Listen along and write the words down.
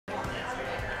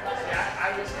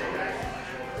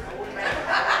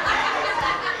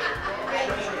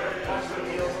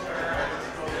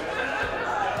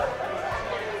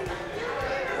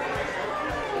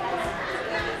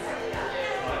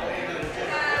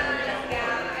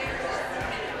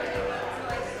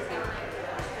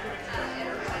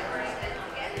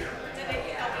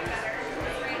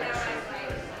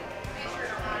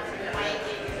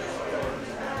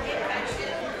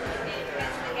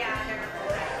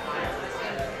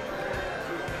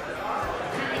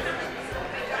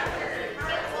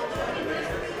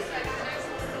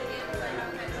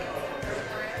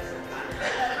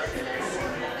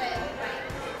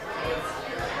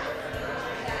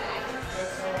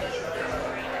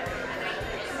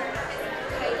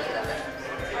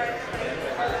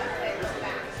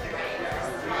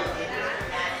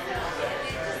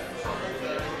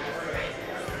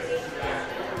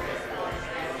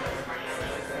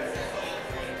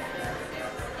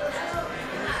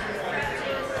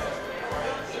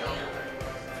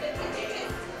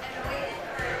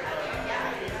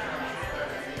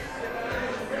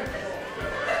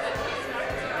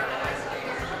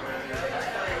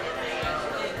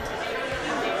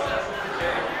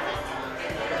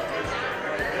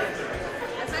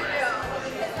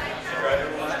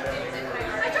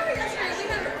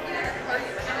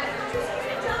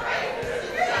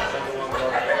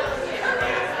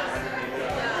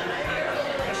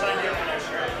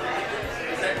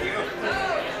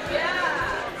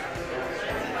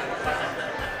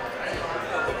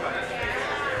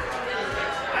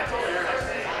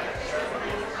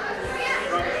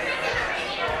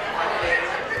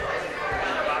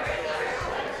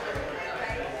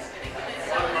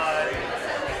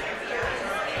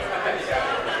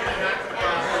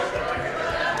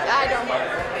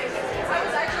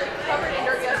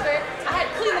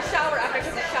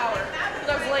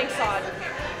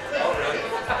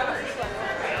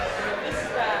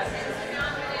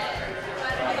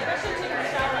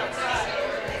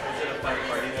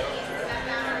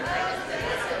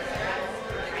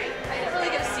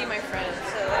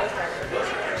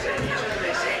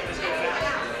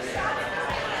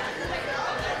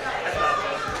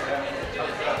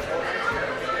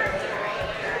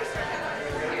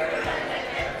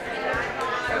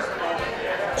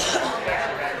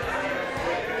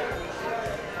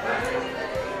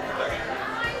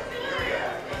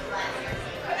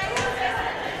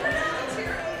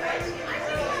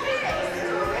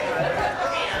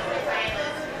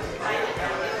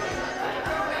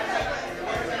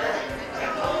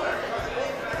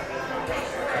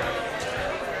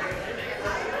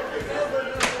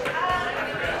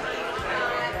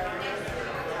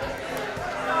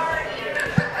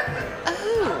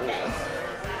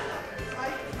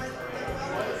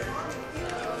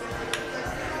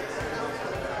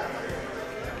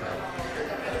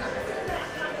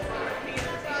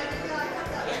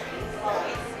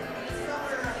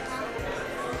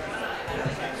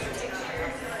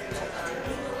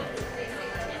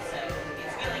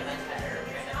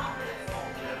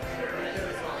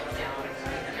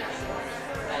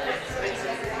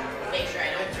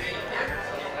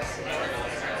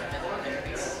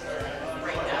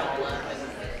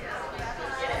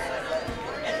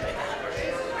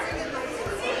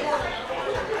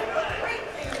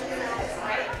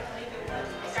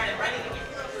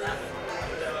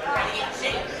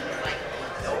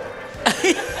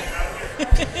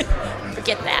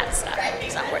Forget that stuff.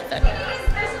 It's not worth it.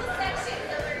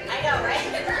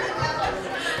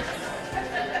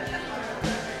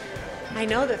 I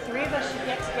know the three of us should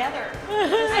get together.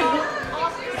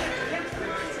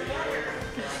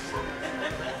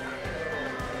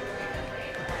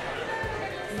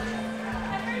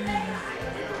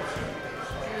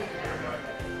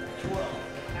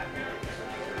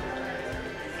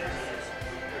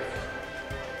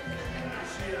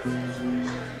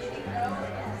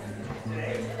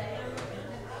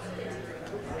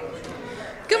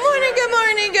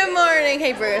 Good morning.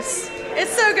 Hey, Bruce.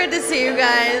 It's so good to see you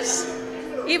guys.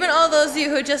 Even all those of you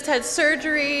who just had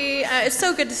surgery, it's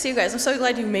so good to see you guys. I'm so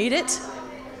glad you made it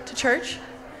to church.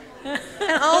 And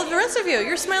all of the rest of you,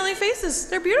 your smiling faces,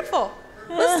 they're beautiful.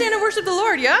 Let's stand and worship the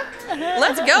Lord, yeah?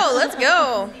 Let's go, let's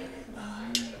go.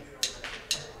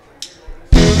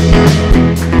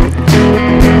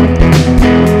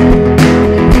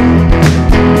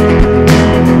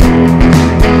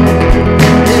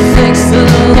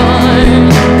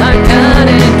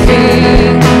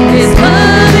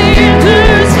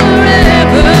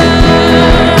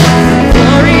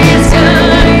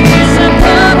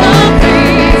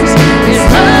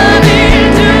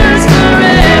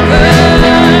 Forever,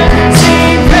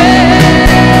 sing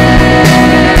praise.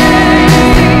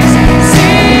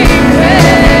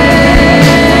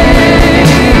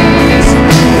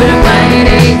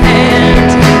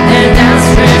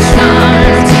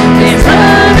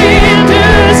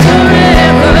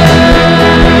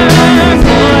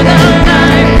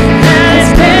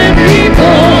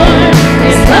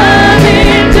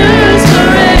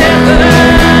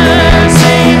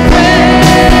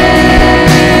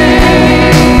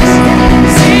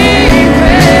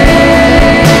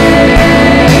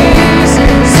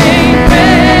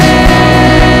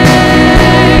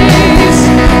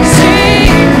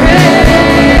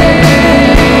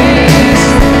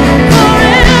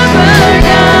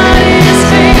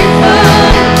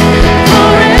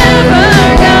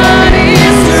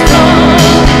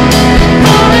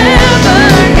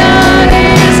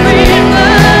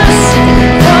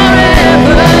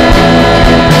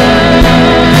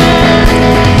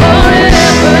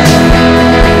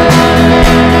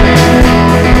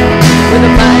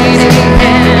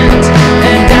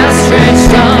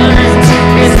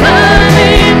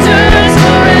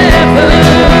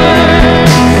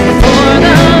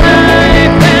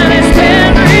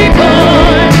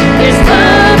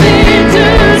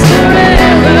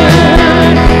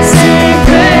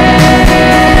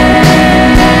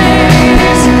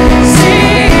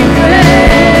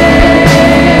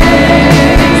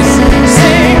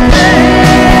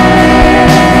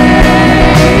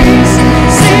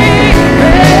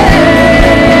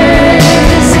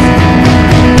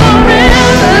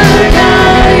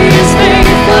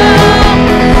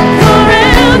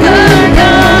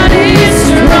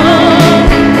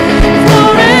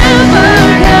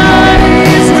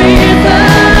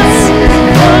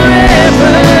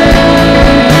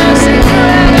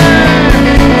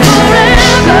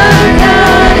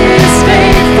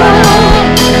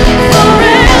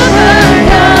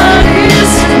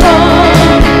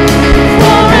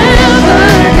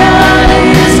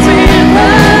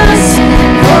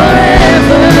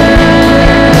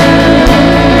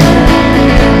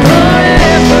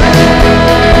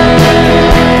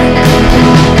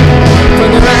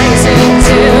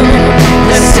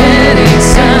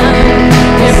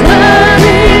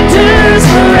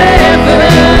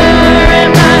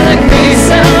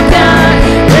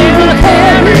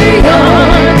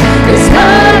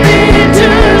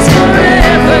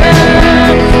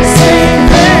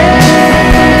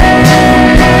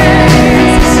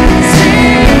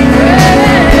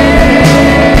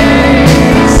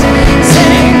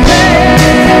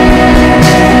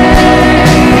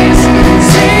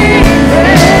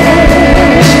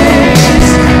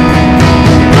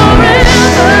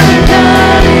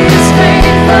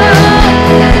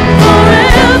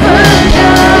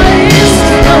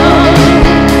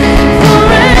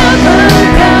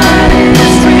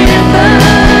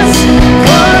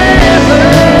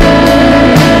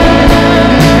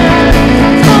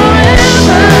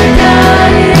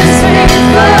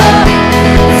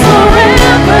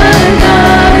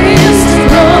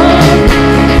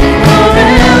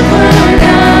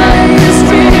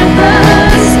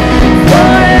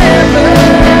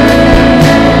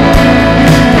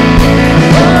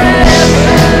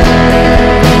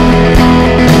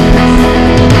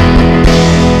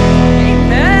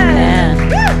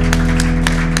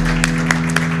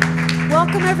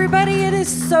 everybody. It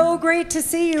is so great to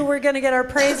see you. We're going to get our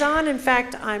praise on. In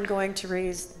fact, I'm going to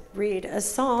read a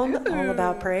psalm all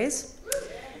about praise.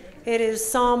 It is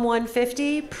Psalm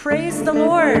 150. Praise the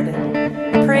Lord.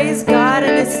 Praise God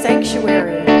in his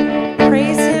sanctuary.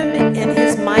 Praise him in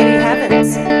his mighty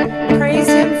heavens. Praise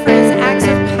him for his acts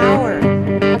of power.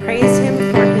 Praise him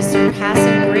for his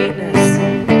surpassing greatness.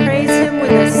 Praise him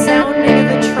with the sounding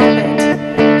of a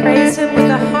trumpet. Praise him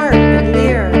with a harp and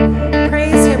lyre.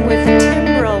 Praise him with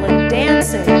timbrel and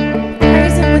dancing.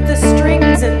 Praise him with the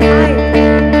strings and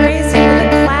pipe. Praise him with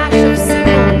a clash of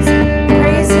cymbals.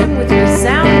 Praise him with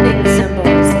resounding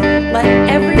cymbals. Let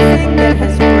everything that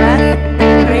has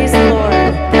breath praise the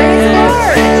Lord. Praise the Lord.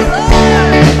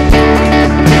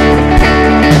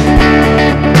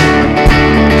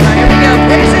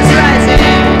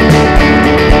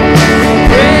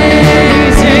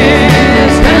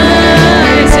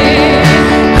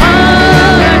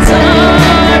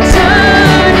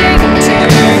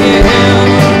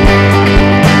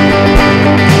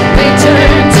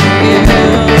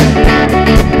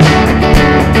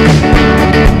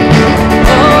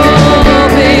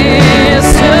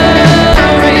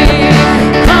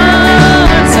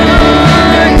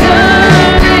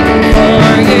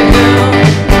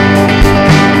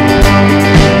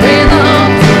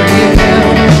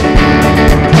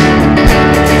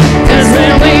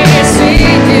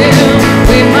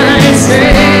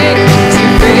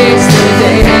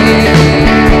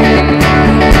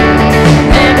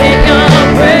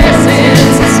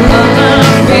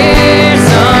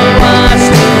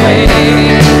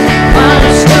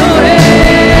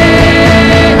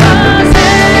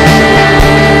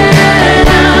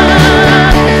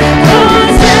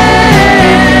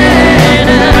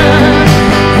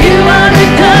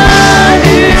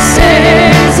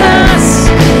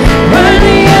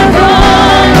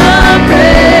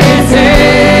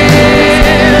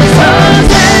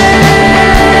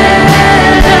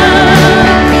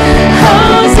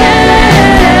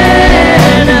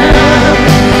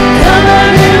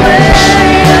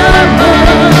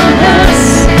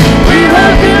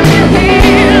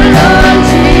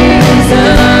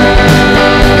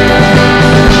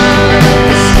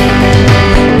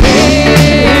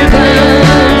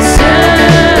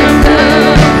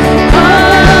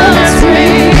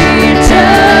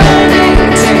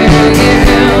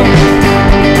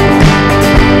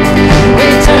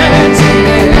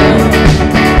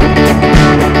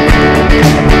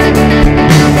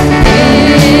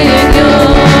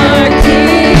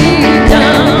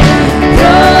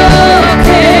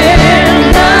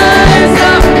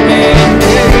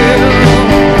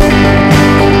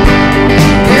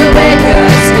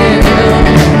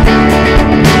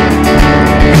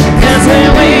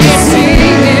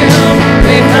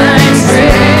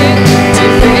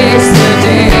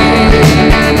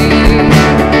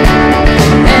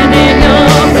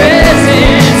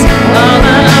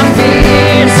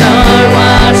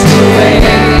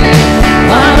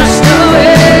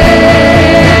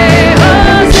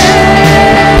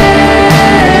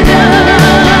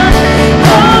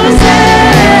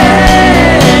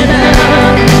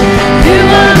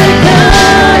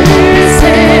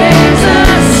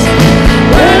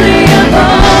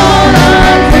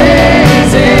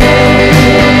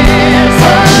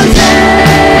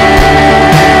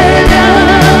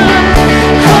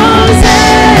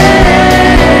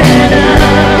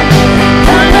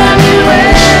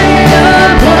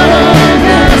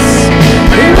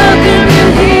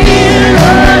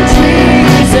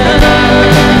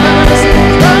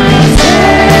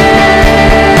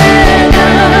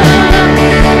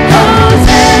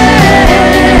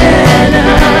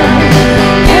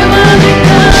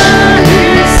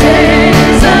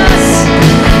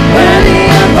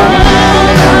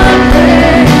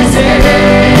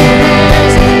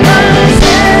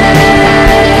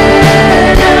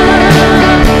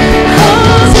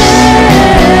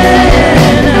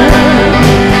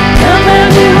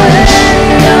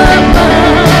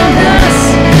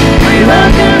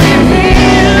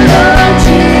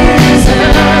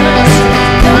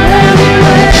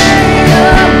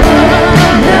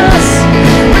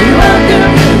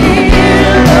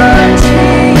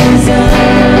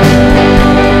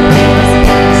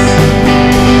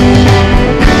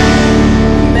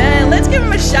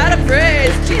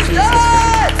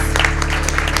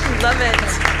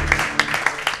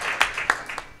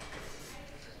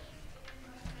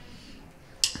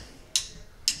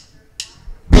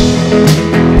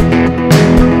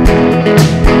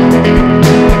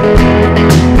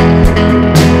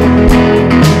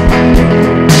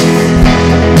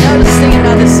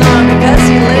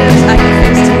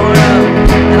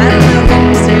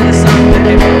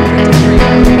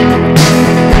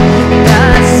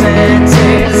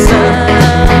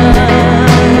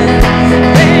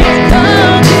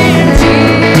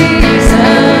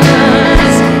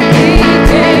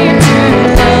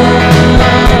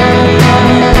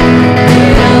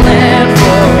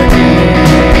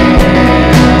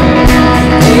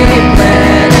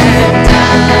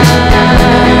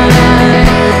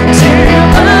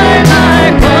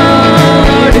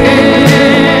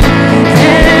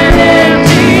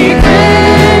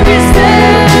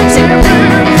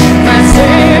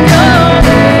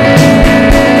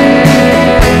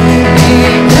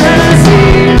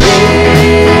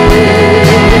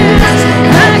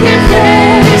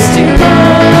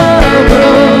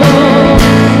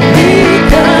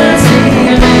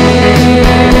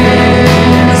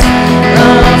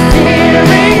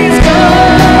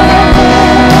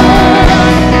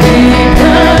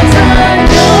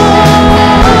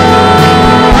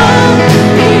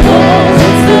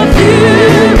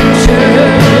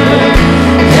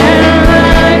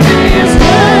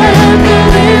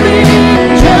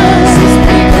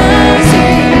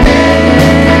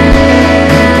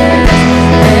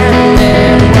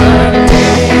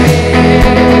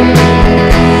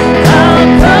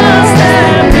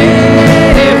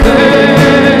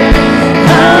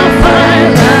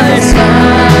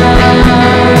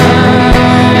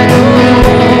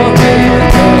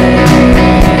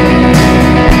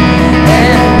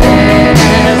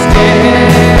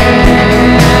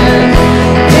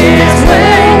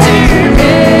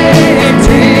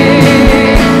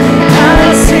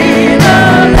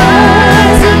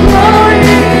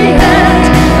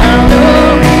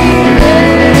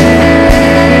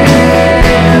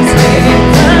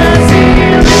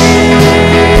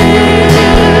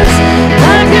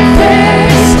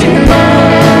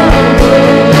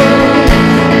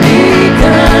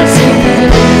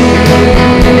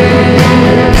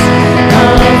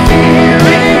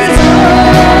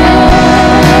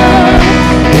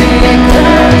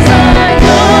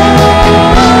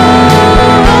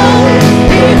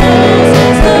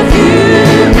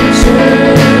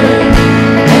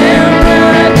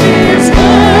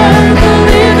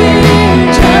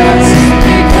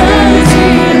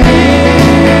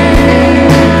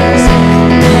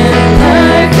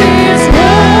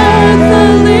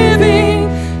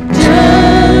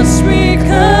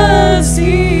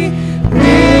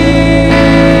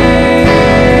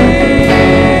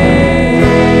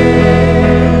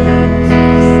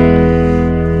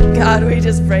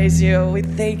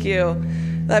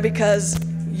 that because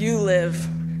you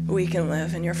live, we can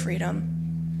live in your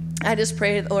freedom. I just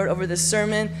pray, Lord, over this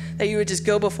sermon, that you would just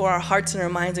go before our hearts and our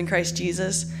minds in Christ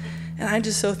Jesus. And I'm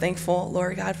just so thankful,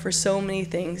 Lord God, for so many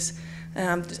things.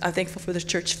 And I'm thankful for this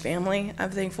church family. I'm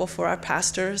thankful for our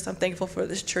pastors. I'm thankful for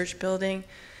this church building.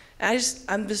 I'm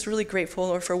just really grateful,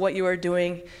 Lord, for what you are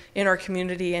doing in our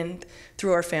community and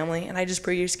through our family. And I just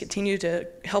pray you just continue to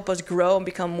help us grow and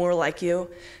become more like you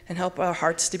and help our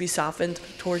hearts to be softened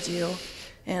towards you.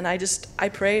 And I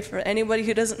pray for anybody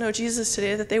who doesn't know Jesus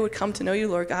today that they would come to know you,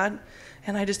 Lord God.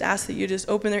 And I just ask that you just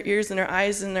open their ears and their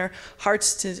eyes and their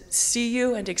hearts to see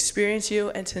you and to experience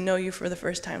you and to know you for the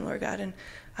first time, Lord God. And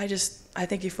I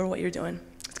thank you for what you're doing.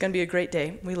 It's going to be a great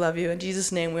day. We love you. In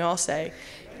Jesus' name, we all say,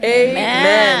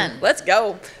 Amen. Let's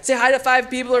go. Say hi to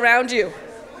 5 people around you.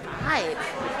 5.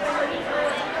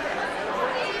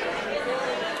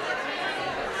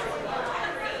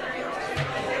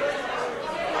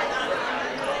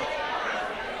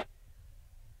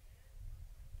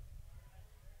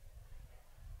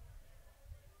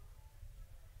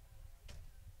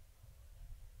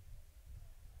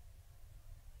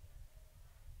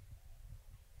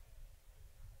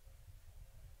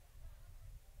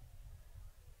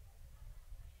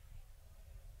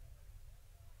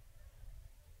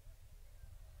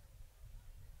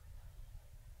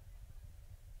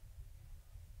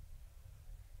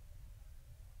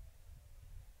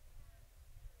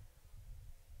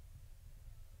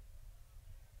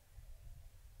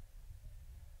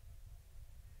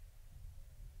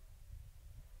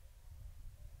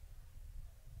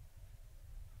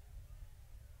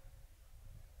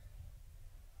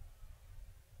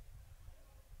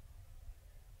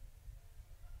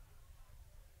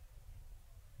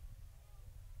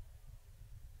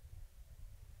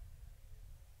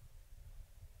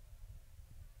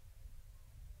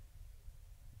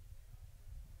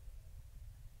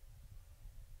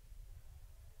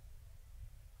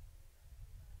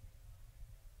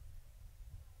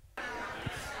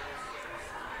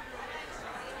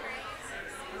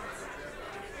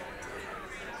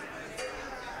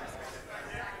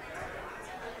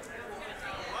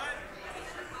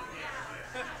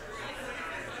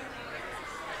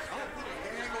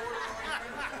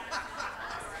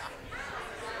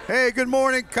 Hey, good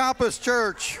morning, Compass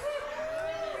Church.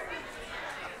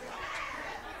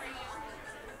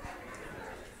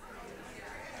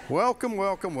 Welcome,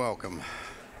 welcome, welcome.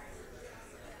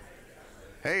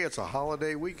 Hey, it's a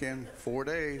holiday weekend, 4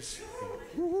 days.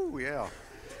 Woo-hoo, yeah.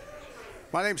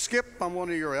 My name's Skip. I'm one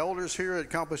of your elders here at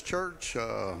Compass Church.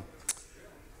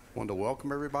 Wanted to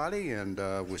welcome everybody, and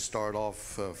we start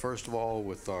off, first of all,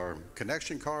 with our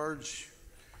connection cards.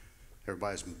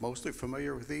 Everybody's mostly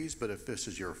familiar with these, but if this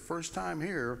is your first time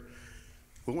here,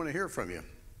 we want to hear from you.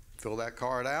 Fill that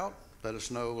card out. Let us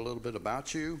know a little bit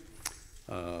about you.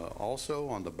 Also,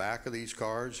 on the back of these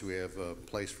cards, we have a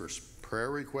place for prayer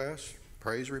requests,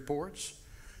 praise reports.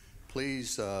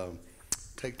 Please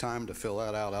take time to fill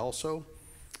that out also.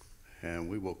 And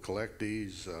we will collect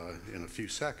these in a few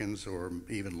seconds or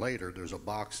even later. There's a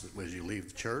box that as you leave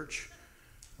the church,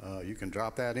 you can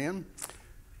drop that in.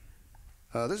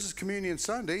 This is Communion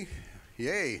Sunday.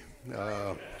 Yay.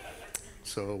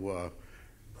 So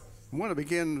I want to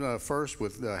begin first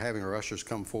with having our ushers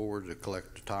come forward to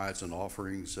collect tithes and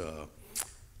offerings.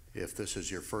 If this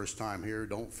is your first time here,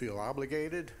 don't feel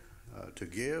obligated to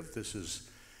give. This is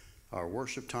our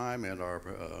worship time and our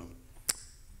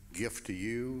gift to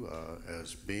you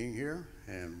as being here,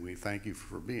 and we thank you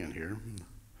for being here.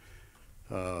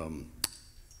 Want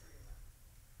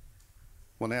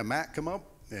to have Matt come up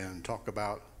and talk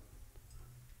about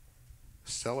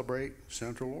Celebrate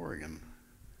Central Oregon.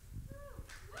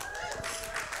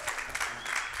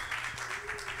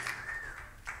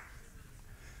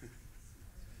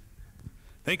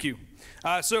 Thank you.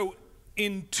 So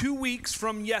in 2 weeks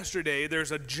from yesterday,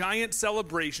 there's a giant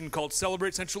celebration called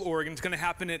Celebrate Central Oregon. It's going to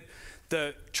happen at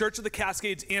the Church of the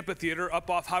Cascades Amphitheater up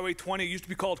off Highway 20. It used to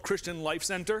be called Christian Life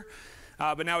Center,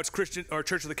 but now it's Church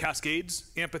of the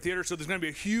Cascades Amphitheater. So there's going to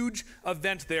be a huge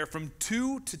event there from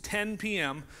 2 to 10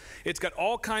 p.m. It's got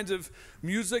all kinds of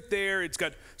music there. It's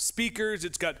got speakers.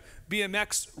 It's got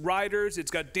BMX riders.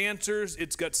 It's got dancers.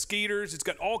 It's got skaters. It's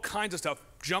got all kinds of stuff.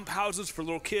 Jump houses for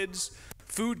little kids,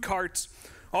 food carts,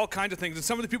 all kinds of things. And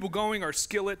some of the people going are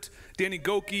Skillet, Danny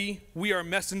Goki, We Are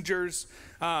Messengers.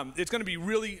 It's going to be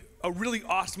a really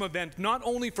awesome event, not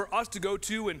only for us to go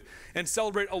to and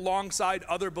celebrate alongside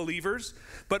other believers,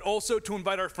 but also to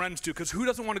invite our friends to, because who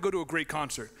doesn't want to go to a great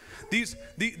concert? These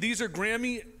are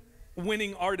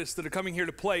Grammy-winning artists that are coming here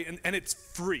to play, and it's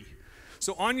free.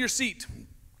 So on your seat,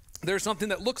 there's something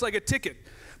that looks like a ticket,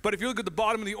 But if you look at the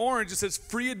bottom of the orange, it says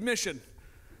free admission.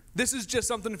 This is just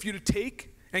something for you to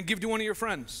take and give to one of your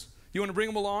friends. You want to bring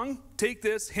them along? Take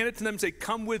this, hand it to them, say,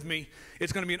 come with me.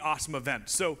 It's going to be an awesome event.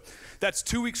 So that's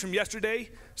 2 weeks from yesterday,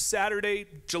 Saturday,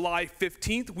 July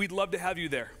 15th. We'd love to have you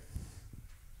there.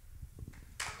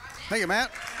 Thank you,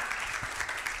 Matt.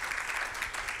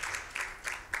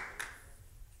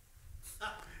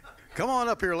 Come on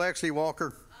up here, Lexi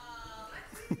Walker.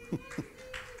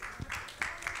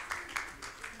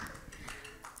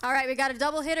 All right, we got a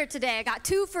double hitter today. I got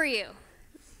 2 for you.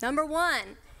 Number 1,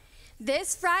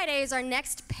 this Friday is our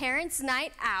next Parents'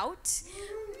 Night Out.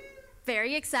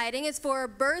 Very exciting. It's for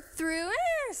birth through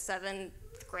 7th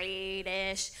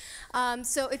grade-ish.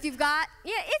 So if you've got,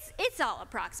 it's all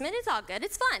approximate. It's all good.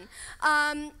 It's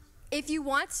fun. If you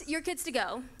want your kids to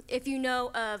go, if you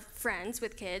know of friends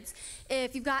with kids,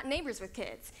 if you've got neighbors with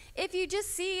kids, if you just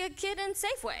see a kid in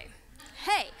Safeway,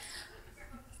 hey,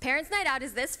 Parents' Night Out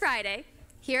is this Friday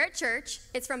here at church.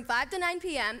 It's from 5 to 9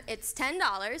 p.m. It's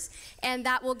 $10, and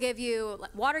that will give you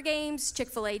water games,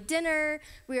 Chick-fil-A dinner.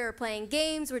 We are playing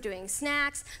games. We're doing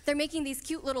snacks. They're making these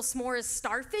cute little s'mores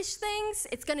starfish things.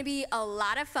 It's going to be a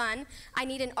lot of fun. I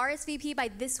need an RSVP by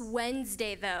this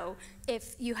Wednesday, though,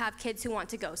 if you have kids who want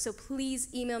to go. So please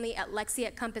email me at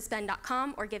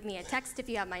lexi@compassbend.com or give me a text if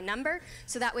you have my number,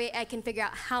 so that way I can figure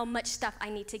out how much stuff I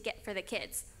need to get for the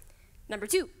kids. Number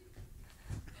 2.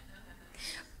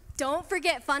 Don't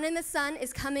forget, Fun in the Sun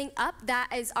is coming up. That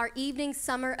is our evening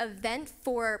summer event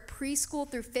for preschool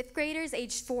through 5th graders,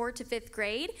 aged 4 to 5th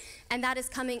grade. And that is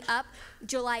coming up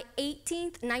July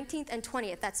 18th, 19th, and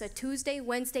 20th. That's a Tuesday,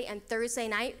 Wednesday, and Thursday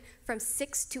night from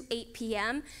 6 to 8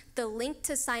 p.m. The link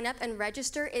to sign up and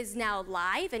register is now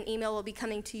live. An email will be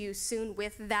coming to you soon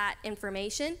with that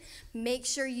information. Make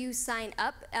sure you sign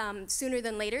up sooner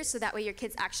than later, so that way your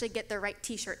kids actually get the right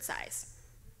t-shirt size.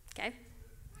 Okay?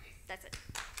 That's it.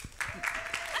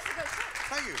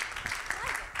 Thank you.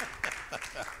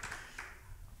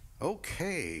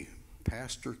 Okay,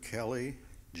 Pastor Kelly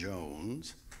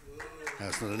Jones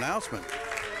has an announcement.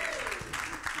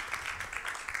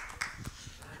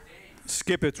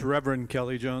 Skip, it's Reverend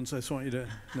Kelly Jones. I just want you to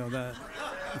know that.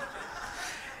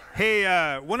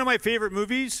 Hey, one of my favorite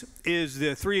movies is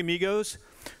The Three Amigos.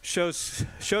 Shows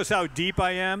how deep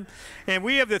I am. And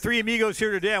we have the Three Amigos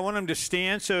here today. I want them to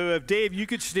stand. So if Dave, you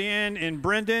could stand, and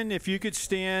Brendan, if you could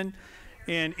stand,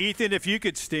 and Ethan, if you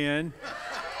could stand.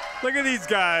 Look at these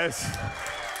guys.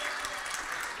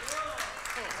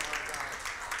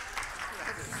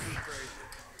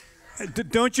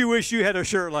 Don't you wish you had a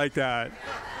shirt like that?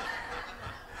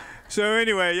 So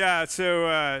anyway, yeah,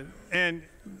 so, and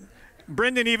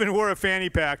Brendan even wore a fanny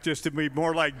pack just to be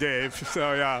more like Dave,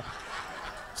 so yeah.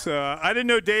 So I didn't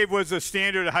know Dave was a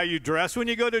standard of how you dress when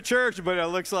you go to church, but it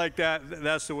looks like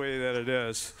that's the way that it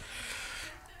is.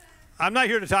 I'm not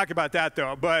here to talk about that,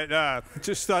 though, but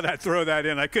just thought I'd throw that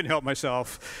in. I couldn't help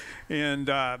myself. And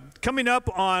coming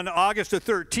up on August the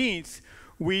 13th,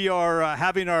 we are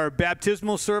having our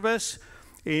baptismal service,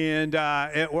 and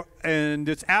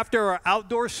it's after our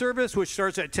outdoor service, which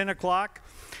starts at 10 o'clock.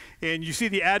 And you see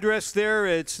the address there.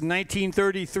 It's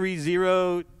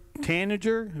 19330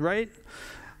 Tanager, right?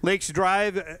 Lakes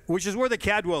Drive, which is where the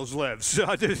Cadwells live.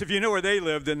 So if you know where they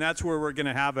live, then that's where we're going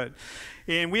to have it.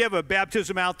 And we have a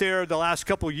baptism out there the last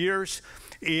couple years,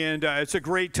 and it's a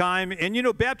great time. And, you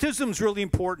know, baptism is really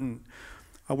important.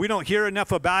 We don't hear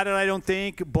enough about it, I don't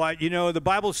think, but, you know, the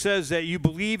Bible says that you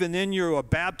believe and then you're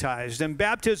baptized. And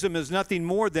baptism is nothing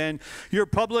more than your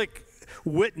public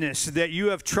witness that you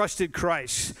have trusted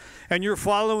Christ, and you're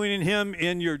following in him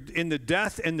in the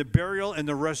death and the burial and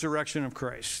the resurrection of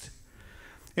Christ.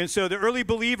 And so the early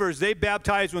believers, they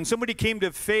baptized, when somebody came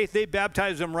to faith, they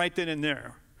baptized them right then and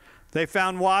there. They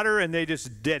found water and they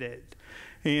just did it.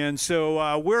 And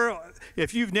so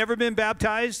if you've never been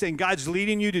baptized and God's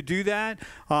leading you to do that,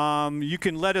 you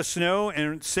can let us know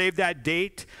and save that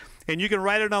date. And you can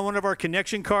write it on one of our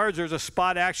connection cards. There's a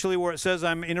spot actually where it says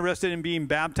I'm interested in being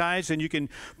baptized, and you can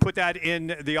put that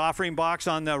in the offering box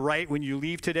on the right when you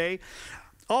leave today.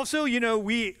 Also, you know,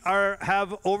 we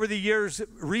have over the years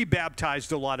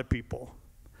rebaptized a lot of people.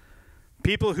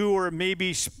 People who were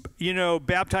maybe, you know,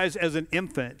 baptized as an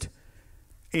infant,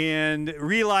 and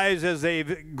realize as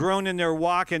they've grown in their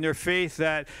walk and their faith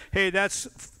that, hey,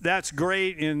 that's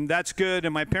great and that's good,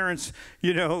 and my parents,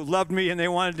 you know, loved me and they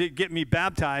wanted to get me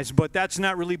baptized, but that's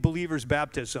not really believer's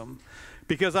baptism,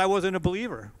 because I wasn't a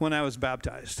believer when I was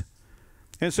baptized.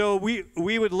 And so we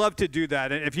would love to do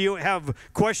that. And if you have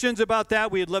questions about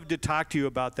that, we'd love to talk to you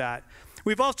about that.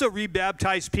 We've also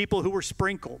rebaptized people who were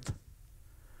sprinkled,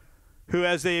 who,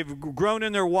 as they've grown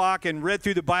in their walk and read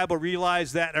through the Bible,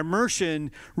 realize that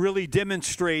immersion really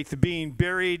demonstrates being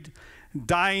buried,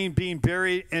 dying, being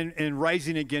buried, and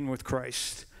rising again with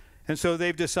Christ. And so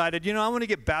they've decided, I want to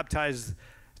get baptized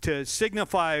to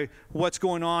signify what's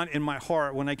going on in my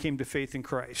heart when I came to faith in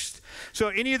Christ. So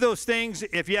any of those things,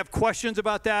 if you have questions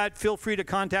about that, feel free to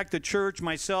contact the church,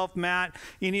 myself, Matt,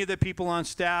 any of the people on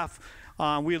staff.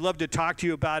 We'd love to talk to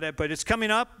you about it. But it's coming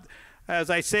up,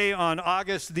 as I say, on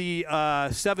August the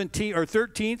 17th or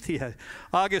 13th. Yeah,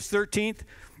 August 13th.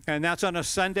 And that's on a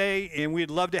Sunday, and we'd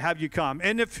love to have you come.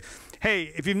 And if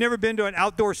you've never been to an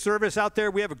outdoor service out there,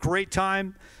 we have a great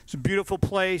time. It's a beautiful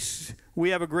place.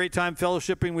 We have a great time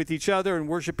fellowshipping with each other and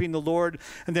worshiping the Lord.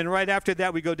 And then right after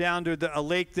that, we go down to a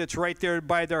lake that's right there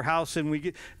by their house,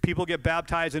 and people get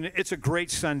baptized. And it's a great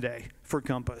Sunday for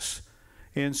Compass.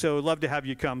 And so I'd love to have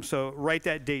you come. So write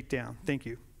that date down. Thank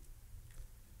you.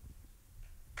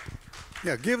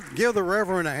 Yeah, give the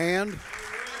Reverend a hand.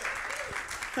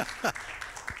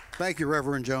 Thank you,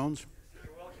 Reverend Jones.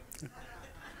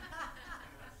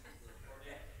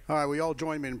 All right, we all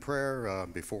join me in prayer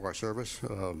before our service.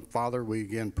 Father, we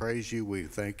again praise you. We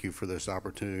thank you for this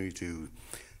opportunity to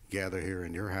gather here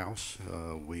in your house.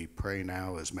 We pray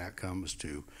now as Matt comes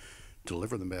to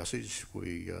deliver the message.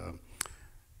 We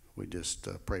just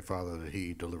pray, Father, that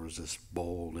he delivers this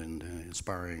bold and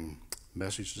inspiring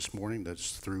message this morning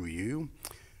that's through you.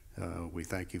 We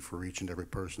thank you for each and every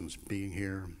person's being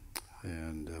here,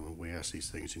 and we ask these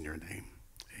things in your name.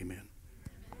 Amen.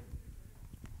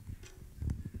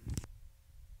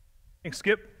 Thanks,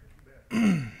 Skip.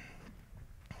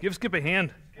 Give Skip a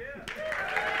hand.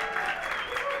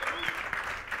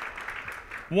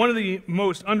 One of the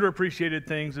most underappreciated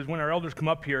things is when our elders come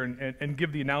up here and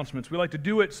give the announcements. We like to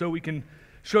do it so we can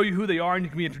show you who they are and you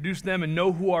can be introduced to them and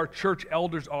know who our church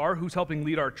elders are, who's helping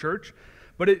lead our church.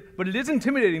 But it is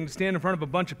intimidating to stand in front of a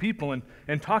bunch of people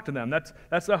and talk to them.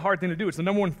 That's a hard thing to do. It's the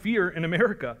number one fear in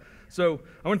America. So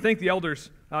I want to thank the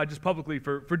elders just publicly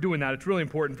for doing that. It's really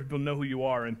important for people to know who you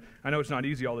are, and I know it's not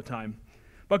easy all the time.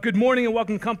 But good morning and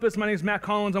welcome to Compass. My name is Matt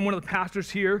Collins. I'm one of the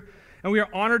pastors here, and we are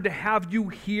honored to have you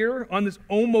here on this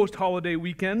almost holiday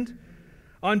weekend.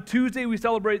 On Tuesday, we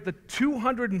celebrate the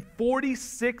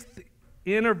 246th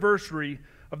anniversary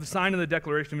of the signing of the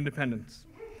Declaration of Independence.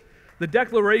 The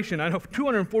Declaration, I know, for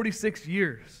 246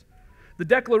 years. The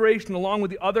Declaration, along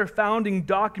with the other founding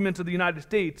documents of the United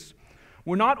States,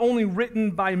 were not only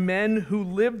written by men who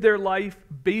lived their life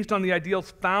based on the ideals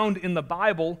found in the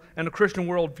Bible and a Christian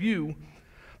worldview,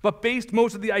 but based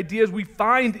most of the ideas we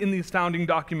find in these founding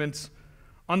documents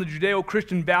on the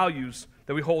Judeo-Christian values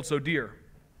that we hold so dear.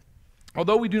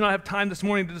 Although we do not have time this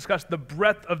morning to discuss the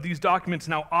breadth of these documents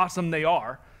and how awesome they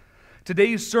are,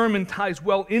 today's sermon ties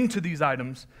well into these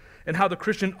items and how the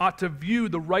Christian ought to view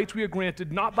the rights we are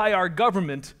granted not by our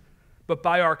government, but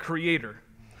by our Creator.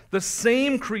 The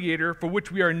same Creator for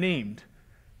which we are named,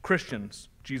 Christians,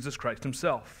 Jesus Christ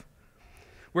himself.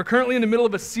 We're currently in the middle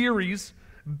of a series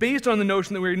based on the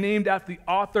notion that we're named after the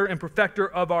author and perfecter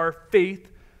of our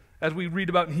faith, as we read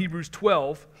about in Hebrews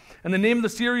 12. And the name of the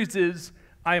series is,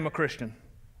 I Am a Christian.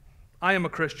 I Am a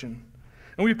Christian.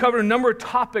 And we've covered a number of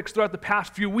topics throughout the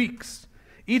past few weeks.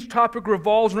 Each topic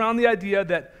revolves around the idea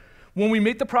that when we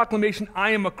make the proclamation,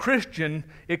 I am a Christian,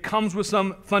 it comes with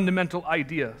some fundamental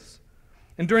ideas.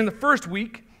 And during the first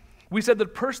week, we said that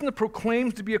a person that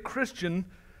proclaims to be a Christian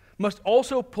must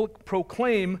also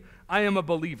proclaim, I am a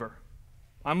believer.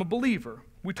 I'm a believer.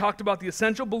 We talked about the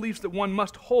essential beliefs that one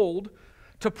must hold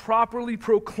to properly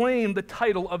proclaim the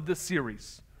title of this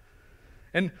series.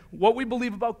 And what we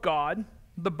believe about God,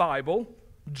 the Bible,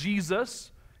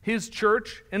 Jesus, his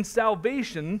church, and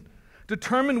salvation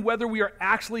determine whether we are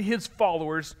actually his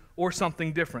followers or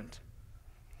something different.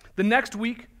 The next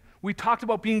week, we talked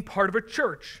about being part of a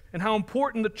church and how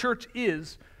important the church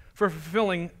is for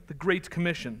fulfilling the Great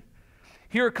Commission.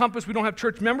 Here at Compass, we don't have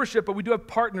church membership, but we do have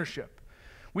partnership.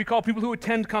 We call people who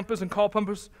attend Compass and call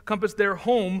Compass their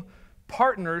home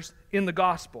partners in the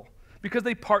gospel because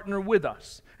they partner with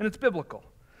us, and it's biblical.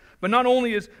 But not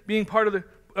only is being part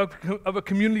of a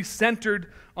community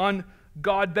centered on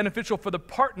God beneficial for the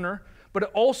partner, but it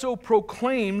also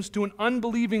proclaims to an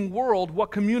unbelieving world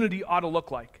what community ought to look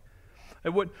like.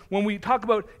 And when we talk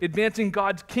about advancing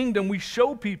God's kingdom, we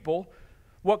show people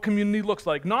what community looks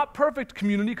like. Not perfect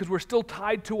community, because we're still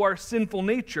tied to our sinful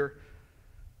nature,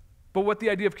 but what the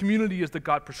idea of community is that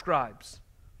God prescribes.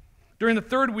 During the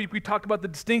third week, we talked about the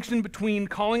distinction between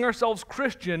calling ourselves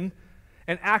Christian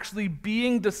and actually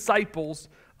being disciples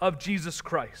of Jesus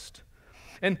Christ.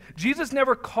 And Jesus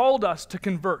never called us to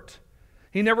convert.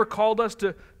 He never called us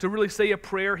to really say a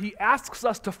prayer. He asks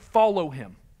us to follow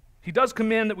him. He does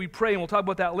command that we pray, and we'll talk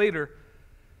about that later.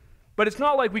 But it's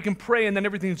not like we can pray and then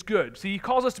everything's good. See, he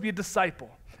calls us to be a disciple.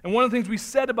 And one of the things we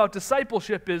said about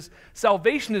discipleship is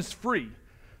salvation is free,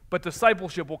 but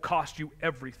discipleship will cost you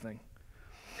everything.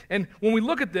 And when we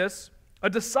look at this, a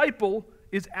disciple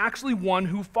is actually one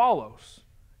who follows,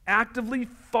 actively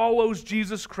follows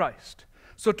Jesus Christ.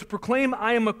 So to proclaim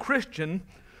I am a Christian,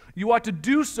 you ought to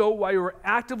do so while you're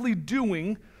actively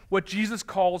doing what Jesus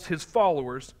calls his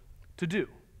followers to do.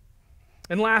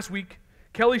 And last week,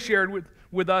 Kelly shared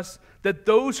with us that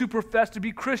those who profess to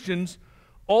be Christians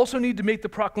also need to make the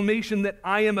proclamation that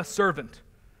I am a servant.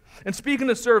 And speaking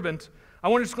of servant, I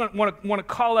want to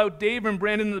call out Dave and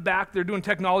Brandon in the back. They're doing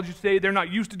technology today. They're not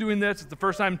used to doing this. It's the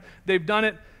first time they've done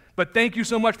it. But thank you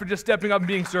so much for just stepping up and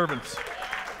being servants.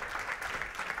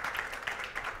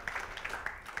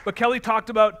 But Kelly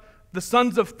talked about the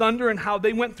sons of thunder and how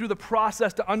they went through the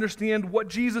process to understand what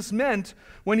Jesus meant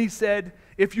when he said,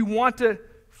 if you want to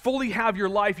fully have your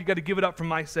life, you got to give it up for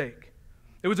my sake.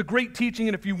 It was a great teaching,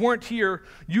 and if you weren't here,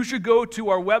 you should go to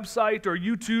our website or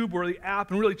YouTube or the app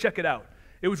and really check it out.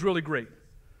 It was really great.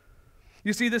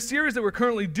 You see, the series that we're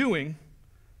currently doing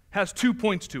has 2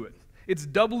 points to it. It's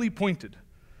doubly pointed.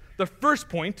 The first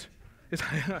point is,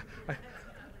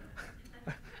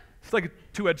 it's like a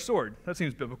two-edged sword. That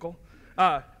seems biblical.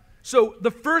 So the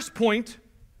first point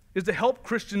is to help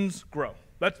Christians grow.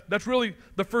 That's really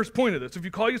the first point of this. If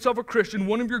you call yourself a Christian,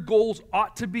 one of your goals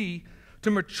ought to be to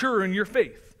mature in your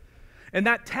faith. And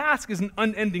that task is an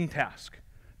unending task.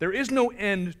 There is no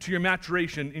end to your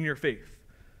maturation in your faith.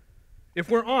 If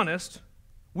we're honest,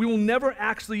 we will never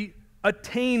actually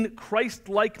attain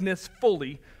Christ-likeness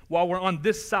fully while we're on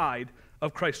this side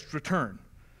of Christ's return.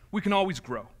 We can always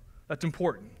grow. That's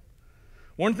important.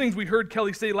 One of the things we heard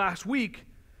Kelly say last week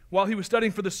while he was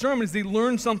studying for the sermon is he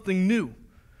learned something new.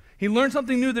 He learned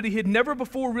something new that he had never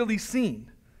before really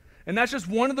seen. And that's just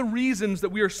one of the reasons that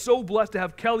we are so blessed to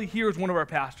have Kelly here as one of our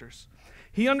pastors.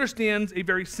 He understands a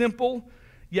very simple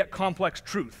yet complex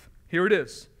truth. Here it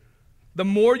is. The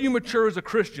more you mature as a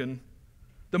Christian,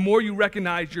 the more you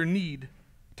recognize your need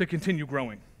to continue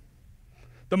growing.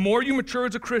 The more you mature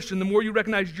as a Christian, the more you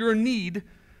recognize your need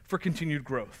for continued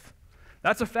growth.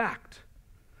 That's a fact.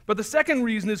 But the second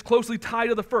reason is closely tied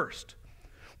to the first.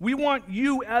 We want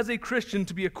you as a Christian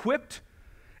to be equipped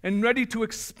and ready to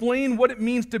explain what it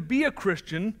means to be a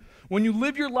Christian when you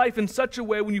live your life in such a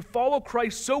way, when you follow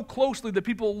Christ so closely that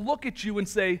people look at you and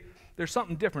say, there's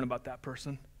something different about that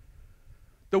person.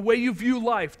 The way you view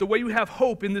life, the way you have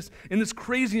hope in this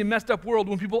crazy and messed up world,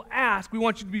 when people ask, we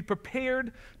want you to be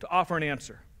prepared to offer an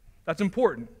answer. That's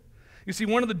important. You see,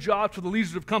 one of the jobs for the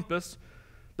leaders of Compass,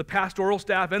 the pastoral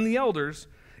staff, and the elders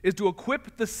is to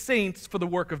equip the saints for the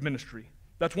work of ministry.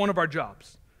 That's one of our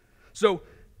jobs. So,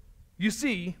 you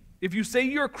see, if you say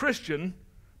you're a Christian,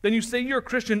 then you say you're a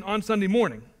Christian on Sunday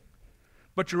morning,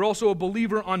 but you're also a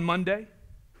believer on Monday,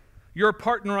 you're a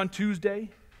partner on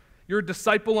Tuesday, you're a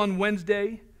disciple on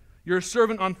Wednesday, you're a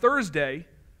servant on Thursday,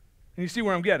 and you see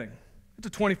where I'm getting. It's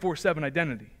a 24/7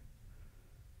 identity.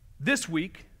 This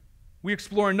week, we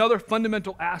explore another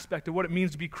fundamental aspect of what it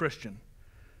means to be Christian,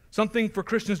 something for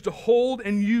Christians to hold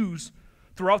and use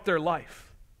throughout their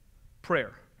life: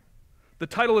 prayer. The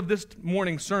title of this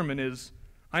morning's sermon is,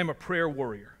 I am a prayer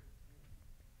warrior.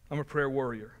 I'm a prayer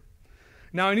warrior.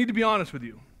 Now, I need to be honest with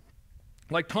you.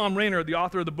 Like Tom Rainer, the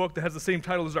author of the book that has the same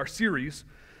title as our series,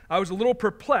 I was a little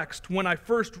perplexed when I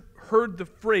first heard the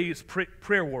phrase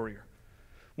prayer warrior.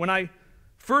 When I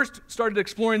first started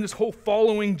exploring this whole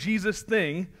following Jesus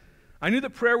thing, I knew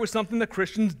that prayer was something that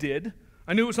Christians did.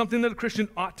 I knew it was something that a Christian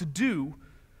ought to do,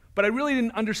 but I really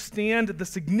didn't understand the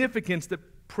significance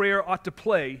that prayer ought to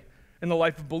play in the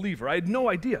life of a believer. I had no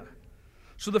idea.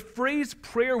 So the phrase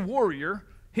prayer warrior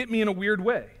hit me in a weird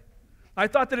way. I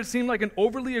thought that it seemed like an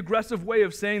overly aggressive way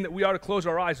of saying that we ought to close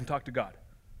our eyes and talk to God.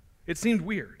 It seemed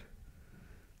weird.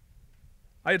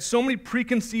 I had so many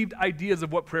preconceived ideas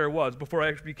of what prayer was before I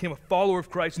actually became a follower of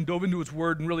Christ and dove into his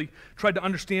word and really tried to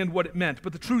understand what it meant.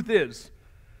 But the truth is,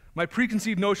 my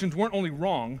preconceived notions weren't only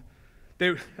wrong,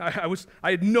 I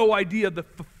had no idea the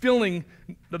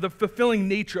fulfilling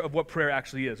nature of what prayer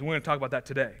actually is. And we're going to talk about that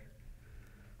today.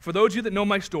 For those of you that know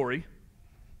my story,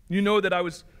 you know that I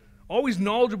was always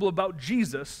knowledgeable about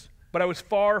Jesus, but I was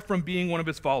far from being one of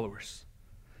his followers.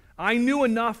 I knew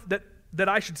enough that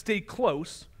I should stay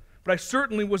close, but I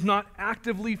certainly was not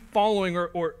actively following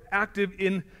or active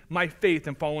in my faith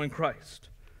and following Christ.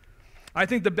 I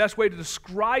think the best way to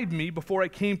describe me before I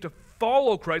came to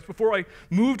follow Christ, before I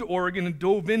moved to Oregon and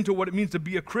dove into what it means to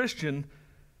be a Christian,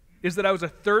 is that I was a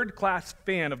third-class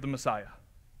fan of the Messiah.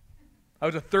 I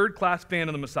was a third-class fan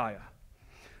of the Messiah.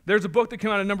 There's a book that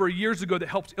came out a number of years ago that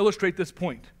helps illustrate this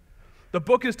point. The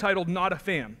book is titled Not a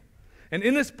Fan. And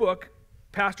in this book,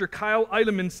 Pastor Kyle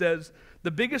Idleman says,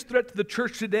 the biggest threat to the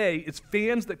church today is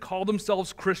fans that call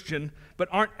themselves Christian but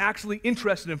aren't actually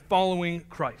interested in following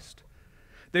Christ.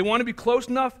 They want to be close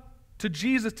enough to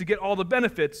Jesus to get all the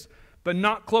benefits, but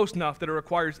not close enough that it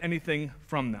requires anything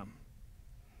from them.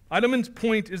 Idleman's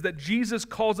point is that Jesus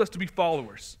calls us to be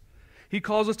followers. He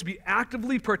calls us to be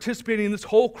actively participating in this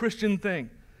whole Christian thing,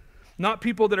 not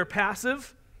people that are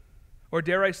passive or,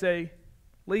 dare I say,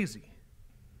 lazy.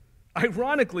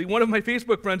 Ironically, one of my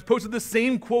Facebook friends posted the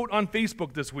same quote on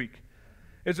Facebook this week.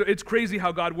 It's crazy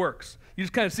how God works. You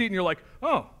just kind of see it and you're like,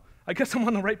 oh, I guess I'm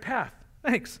on the right path.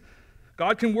 Thanks.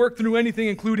 God can work through anything,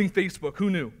 including Facebook. Who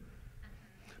knew?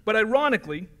 But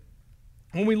ironically,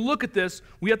 when we look at this,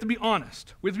 we have to be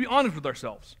honest. We have to be honest with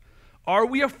ourselves. Are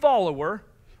we a follower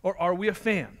or are we a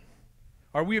fan?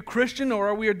 Are we a Christian or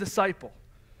are we a disciple?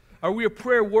 Are we a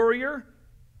prayer warrior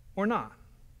or not?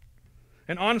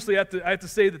 And honestly, I have to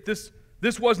say that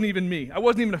this wasn't even me. I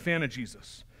wasn't even a fan of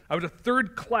Jesus. I was a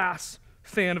third-class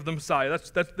fan of the Messiah.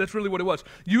 That's really what it was.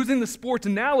 Using the sports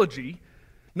analogy,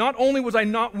 not only was I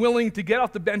not willing to get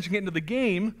off the bench and get into the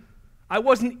game, I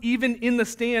wasn't even in the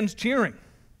stands cheering.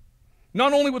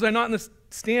 Not only was I not in the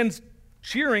stands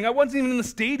cheering, I wasn't even in the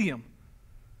stadium.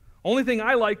 Only thing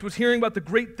I liked was hearing about the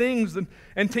great things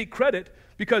and take credit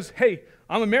because, hey,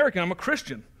 I'm American, I'm a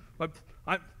Christian.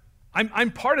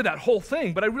 I'm part of that whole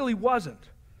thing, but I really wasn't.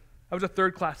 I was a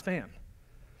third-class fan,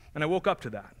 and I woke up to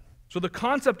that. So the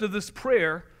concept of this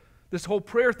prayer, this whole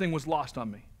prayer thing was lost on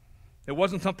me. It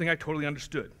wasn't something I totally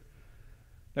understood.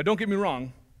 Now, don't get me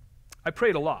wrong. I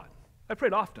prayed a lot. I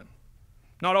prayed often.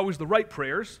 Not always the right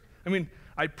prayers. I mean,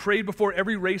 I prayed before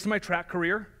every race in my track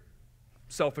career,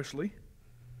 selfishly.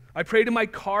 I prayed in my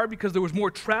car because there was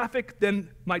more traffic than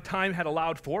my time had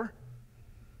allowed for.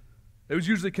 It was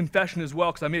usually confession as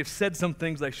well because I may have said some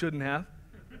things I shouldn't have.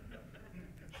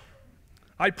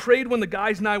 I prayed when the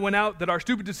guys and I went out that our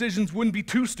stupid decisions wouldn't be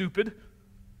too stupid,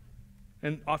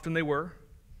 and often they were.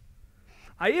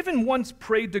 I even once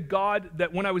prayed to God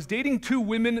that when I was dating two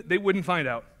women, they wouldn't find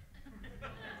out.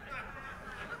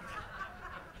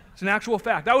 It's an actual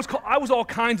fact. I was all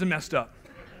kinds of messed up.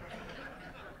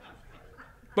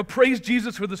 But praise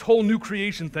Jesus for this whole new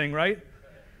creation thing, right?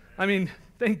 I mean,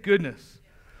 thank goodness.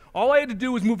 All I had to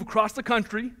do was move across the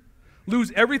country, lose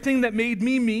everything that made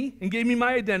me me and gave me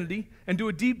my identity, and do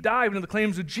a deep dive into the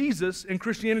claims of Jesus and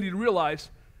Christianity to realize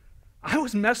I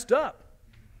was messed up.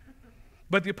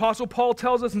 But the Apostle Paul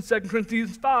tells us in 2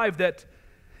 Corinthians 5 that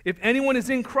if anyone is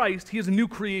in Christ, he is a new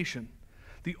creation.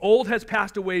 The old has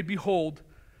passed away, behold,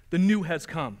 the new has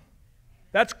come.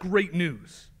 That's great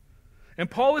news.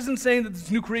 And Paul isn't saying that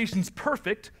this new creation is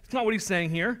perfect. That's not what he's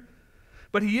saying here.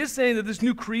 But he is saying that this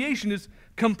new creation is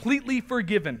completely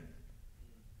forgiven.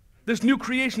 This new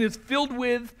creation is filled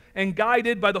with and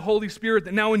guided by the Holy Spirit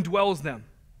that now indwells them.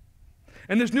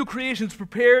 And this new creation is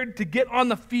prepared to get on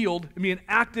the field and be an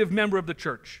active member of the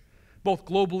church, both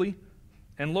globally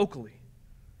and locally.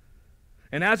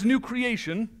 And as a new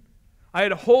creation, I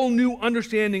had a whole new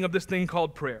understanding of this thing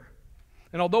called prayer.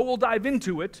 And although we'll dive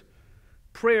into it,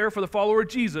 prayer for the follower of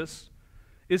Jesus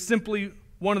is simply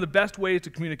one of the best ways to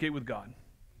communicate with God.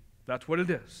 That's what it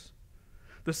is.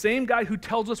 The same guy who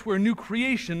tells us we're a new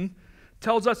creation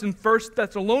tells us in 1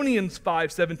 Thessalonians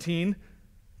 5:17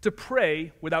 to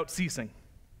pray without ceasing,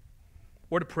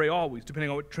 or to pray always,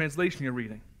 depending on what translation you're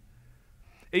reading.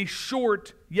 A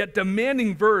short yet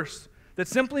demanding verse that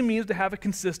simply means to have a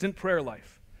consistent prayer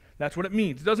life. That's what it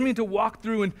means. It doesn't mean to walk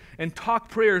through and talk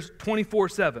prayers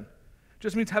 24/7. It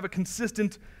just means to have a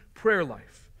consistent prayer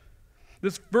life.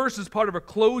 This verse is part of a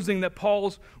closing that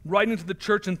Paul's writing to the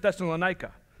church in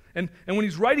Thessalonica. And when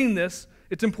he's writing this,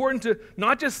 it's important to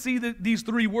not just see these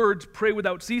three words, pray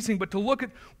without ceasing, but to look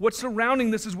at what's surrounding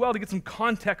this as well to get some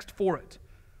context for it.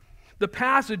 The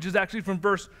passage is actually from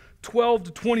verse 12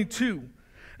 to 22.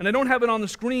 And I don't have it on the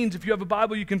screens. If you have a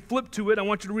Bible, you can flip to it. I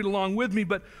want you to read along with me.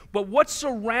 But what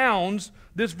surrounds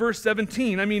this verse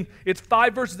 17? I mean, it's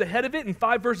 5 verses ahead of it and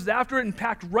 5 verses after it, and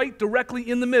packed right directly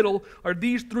in the middle are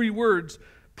these three words,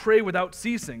 pray without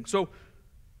ceasing.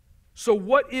 So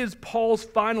what is Paul's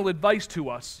final advice to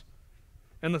us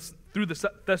through the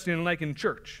Thessalonican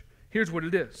church? Here's what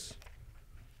it is.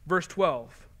 Verse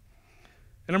 12.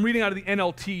 And I'm reading out of the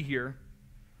NLT here.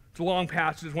 It's a long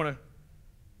passage. I just want to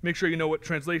make sure you know what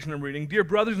translation I'm reading. Dear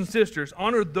brothers and sisters,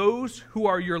 honor those who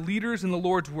are your leaders in the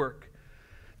Lord's work.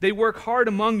 They work hard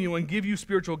among you and give you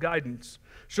spiritual guidance.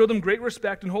 Show them great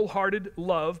respect and wholehearted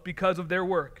love because of their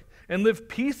work, and live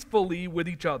peacefully with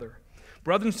each other.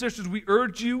 Brothers and sisters, we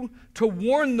urge you to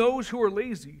warn those who are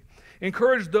lazy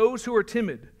Encourage those who are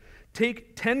timid.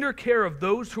 Take tender care of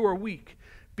those who are weak.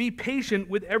 Be patient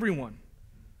with everyone.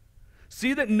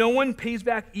 See that no one pays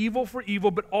back evil for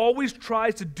evil, but always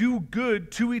tries to do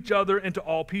good to each other and to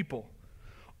all people.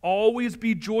 Always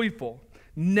be joyful.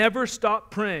 Never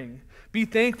stop praying. Be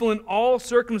thankful in all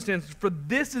circumstances, for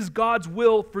this is God's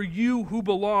will for you who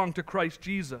belong to Christ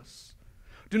Jesus.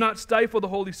 Do not stifle the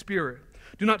Holy Spirit.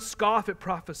 Do not scoff at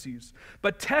prophecies,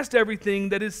 but test everything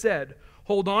that is said.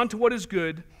 Hold on to what is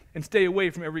good and stay away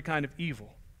from every kind of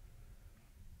evil.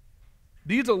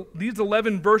 These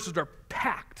 11 verses are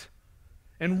packed.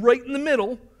 And right in the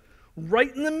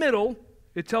middle,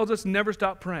 it tells us never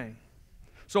stop praying.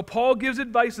 So Paul gives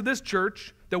advice to this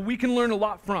church that we can learn a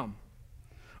lot from.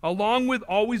 Along with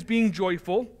always being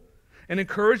joyful and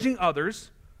encouraging others,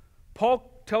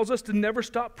 Paul tells us to never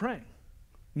stop praying.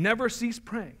 Never cease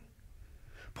praying.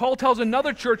 Paul tells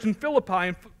another church in Philippi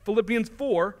in Philippians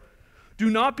 4, do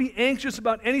not be anxious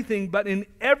about anything, but in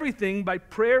everything by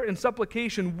prayer and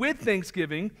supplication with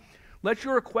thanksgiving, let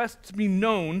your requests be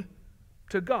known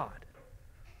to God.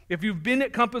 If you've been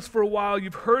at Compass for a while,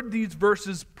 you've heard these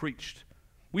verses preached.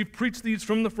 We've preached these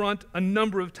from the front a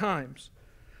number of times.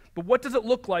 But what does it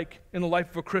look like in the life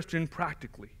of a Christian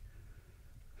practically?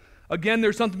 Again,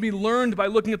 there's something to be learned by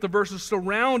looking at the verses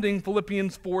surrounding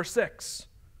Philippians 4:6.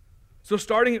 So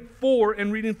starting at 4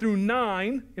 and reading through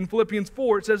 9 in Philippians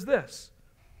 4, it says this.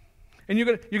 And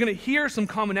you're going to hear some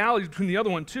commonalities between the other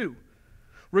one too.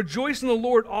 Rejoice in the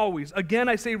Lord always. Again,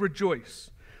 I say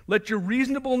rejoice. Let your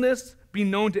reasonableness be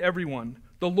known to everyone.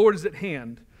 The Lord is at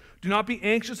hand. Do not be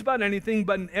anxious about anything,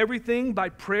 but in everything, by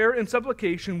prayer and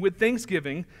supplication, with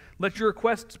thanksgiving, let your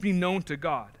requests be known to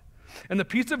God. And the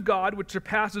peace of God, which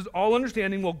surpasses all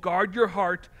understanding, will guard your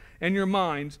heart and your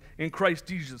minds in Christ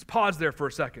Jesus. Pause there for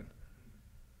a second.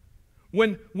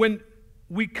 When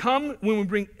we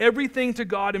bring everything to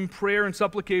God in prayer and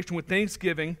supplication with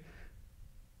thanksgiving,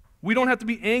 we don't have to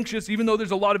be anxious, even though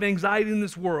there's a lot of anxiety in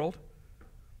this world,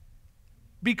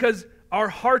 because our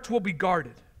hearts will be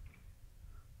guarded.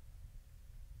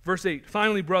 Verse 8,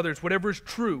 finally, brothers, whatever is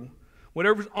true,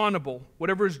 whatever is honorable,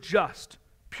 whatever is just,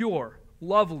 pure,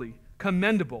 lovely,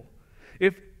 commendable,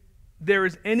 if there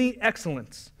is any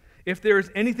excellence, if there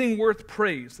is anything worth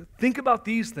praise, think about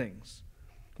these things.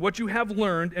 What you have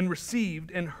learned and received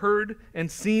and heard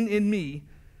and seen in me,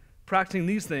 practicing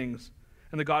these things,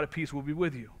 and the God of peace will be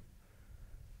with you.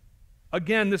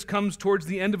 Again, this comes towards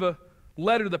the end of a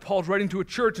letter that Paul's writing to a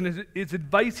church, and it's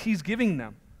advice he's giving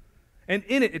them. And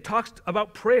in it, it talks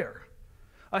about prayer.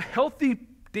 A healthy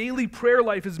daily prayer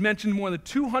life is mentioned more than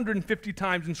 250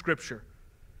 times in Scripture.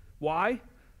 Why?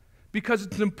 Because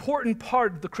it's an important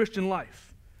part of the Christian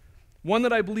life, one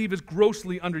that I believe is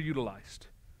grossly underutilized.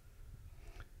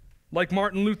 Like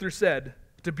Martin Luther said,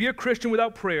 to be a Christian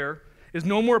without prayer is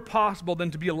no more possible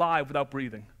than to be alive without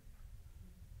breathing.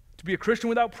 To be a Christian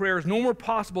without prayer is no more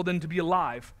possible than to be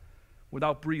alive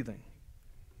without breathing.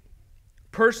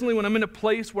 Personally, when I'm in a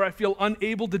place where I feel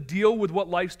unable to deal with what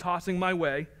life's tossing my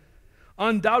way,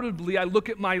 undoubtedly I look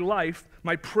at my life,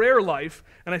 my prayer life,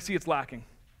 and I see it's lacking.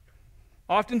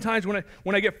 Oftentimes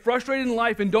when I get frustrated in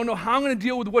life and don't know how I'm going to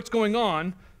deal with what's going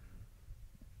on,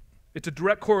 it's a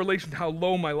direct correlation to how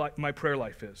low my prayer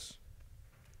life is.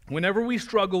 Whenever we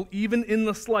struggle, even in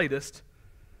the slightest,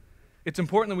 it's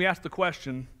important that we ask the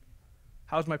question,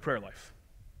 how's my prayer life?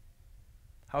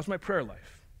 How's my prayer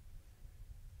life?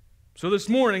 So this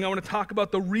morning, I want to talk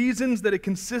about the reasons that a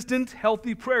consistent,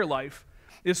 healthy prayer life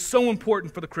is so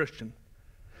important for the Christian.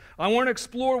 I want to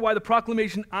explore why the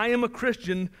proclamation, I am a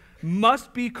Christian,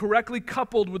 must be correctly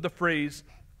coupled with the phrase,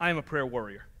 I am a prayer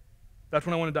warrior. That's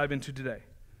what I want to dive into today.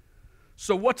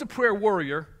 So what's a prayer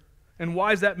warrior, and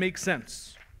why does that make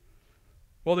sense?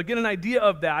 Well, to get an idea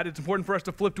of that, it's important for us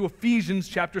to flip to Ephesians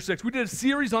chapter 6. We did a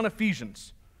series on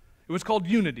Ephesians. It was called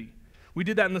Unity. We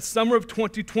did that in the summer of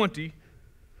 2020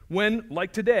 when,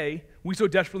 like today, we so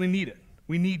desperately need it.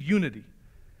 We need unity.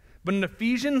 But in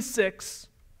Ephesians 6,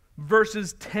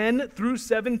 verses 10 through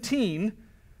 17,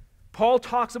 Paul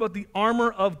talks about the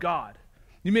armor of God.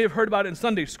 You may have heard about it in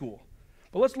Sunday school,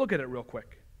 but let's look at it real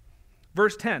quick.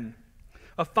 Verse 10,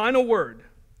 a final word,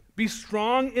 be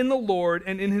strong in the Lord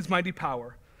and in his mighty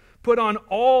power. Put on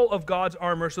all of God's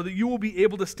armor so that you will be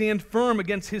able to stand firm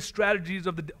against his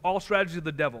all strategies of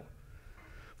the devil.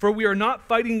 For we are not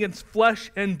fighting against flesh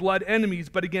and blood enemies,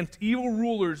 but against evil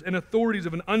rulers and authorities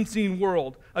of an unseen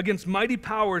world, against mighty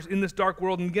powers in this dark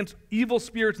world, and against evil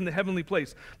spirits in the heavenly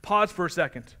place. Pause for a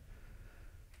second.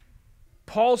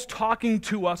 Paul's talking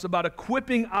to us about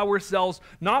equipping ourselves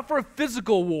not for a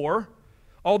physical war,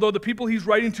 although the people he's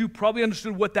writing to probably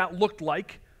understood what that looked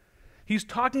like. He's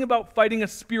talking about fighting a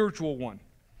spiritual one.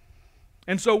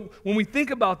 And so when we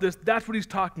think about this, that's what he's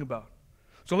talking about.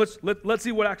 So let's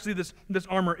see what actually this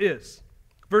armor is.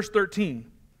 Verse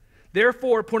 13.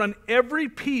 Therefore, put on every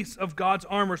piece of God's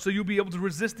armor so you'll be able to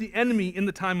resist the enemy in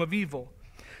the time of evil.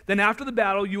 Then after the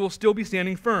battle, you will still be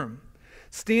standing firm.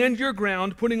 Stand your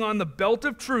ground, putting on the belt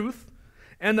of truth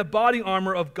and the body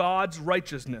armor of God's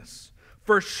righteousness.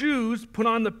 For shoes, put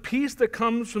on the peace that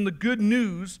comes from the good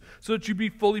news so that you be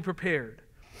fully prepared.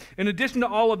 In addition to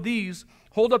all of these,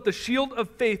 hold up the shield of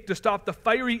faith to stop the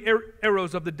fiery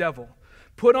arrows of the devil.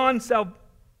 Put on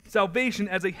salvation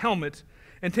as a helmet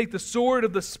and take the sword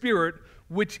of the Spirit,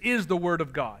 which is the word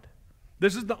of God.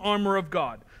 This is the armor of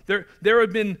God. There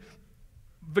have been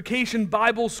vacation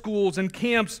Bible schools and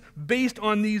camps based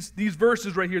on these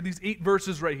verses right here, these 8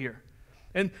 verses right here.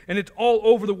 And it's all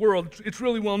over the world. It's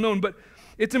really well known, but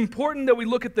it's important that we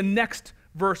look at the next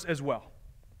verse as well.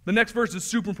 The next verse is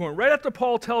super important. Right after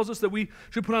Paul tells us that we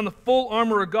should put on the full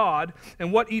armor of God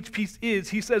and what each piece is,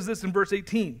 he says this in verse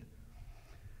 18.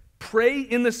 Pray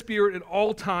in the Spirit at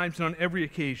all times and on every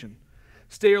occasion.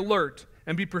 Stay alert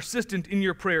and be persistent in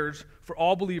your prayers for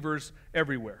all believers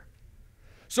everywhere.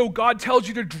 So God tells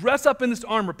you to dress up in this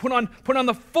armor. Put on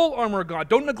the full armor of God.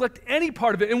 Don't neglect any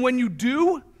part of it. And when you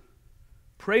do,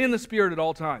 pray in the Spirit at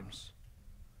all times.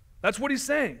 That's what he's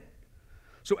saying.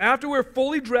 So after we're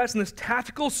fully dressed in this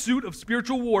tactical suit of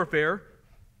spiritual warfare,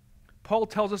 Paul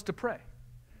tells us to pray.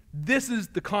 This is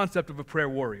the concept of a prayer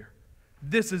warrior.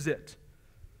 This is it.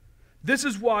 This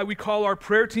is why we call our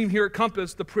prayer team here at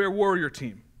Compass the prayer warrior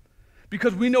team.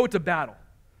 Because we know it's a battle.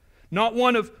 Not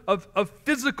one of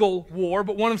physical war,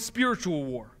 but one of spiritual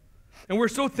war. And we're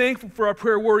so thankful for our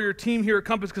prayer warrior team here at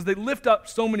Compass because they lift up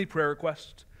so many prayer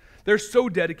requests. They're so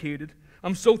dedicated.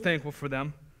 I'm so thankful for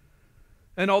them.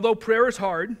 And although prayer is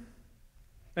hard,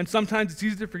 and sometimes it's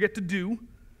easy to forget to do,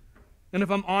 and if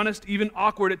I'm honest, even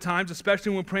awkward at times,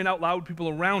 especially when we're praying out loud with people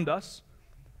around us,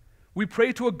 we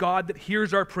pray to a God that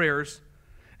hears our prayers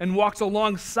and walks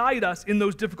alongside us in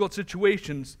those difficult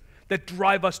situations that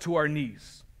drive us to our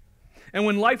knees. And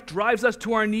when life drives us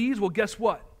to our knees, well, guess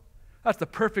what? That's the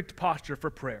perfect posture for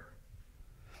prayer.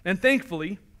 And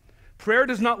thankfully, prayer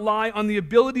does not lie on the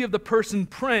ability of the person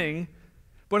praying,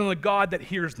 but on the God that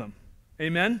hears them.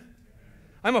 Amen?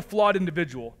 I'm a flawed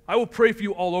individual. I will pray for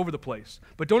you all over the place,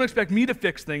 but don't expect me to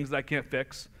fix things that I can't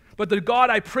fix. But the God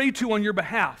I pray to on your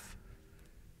behalf,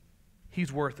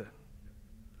 He's worth it.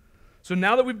 So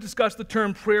now that we've discussed the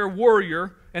term prayer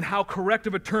warrior and how correct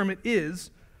of a term it is,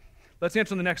 let's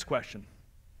answer the next question.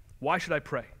 Why should I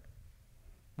pray?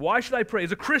 Why should I pray?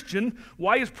 As a Christian,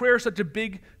 why is prayer such a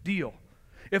big deal?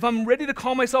 If I'm ready to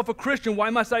call myself a Christian, why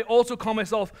must I also call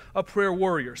myself a prayer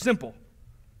warrior? Simple.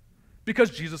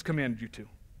 Because Jesus commanded you to.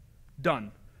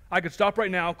 Done. I could stop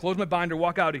right now, close my binder,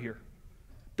 walk out of here.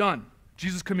 Done.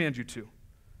 Jesus commands you to.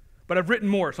 But I've written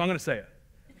more, so I'm going to say it.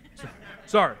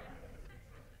 Sorry.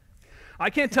 I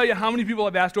can't tell you how many people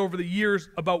I've asked over the years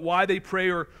about why they pray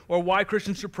or why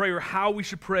Christians should pray or how we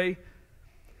should pray.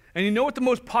 And you know what the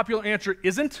most popular answer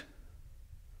isn't?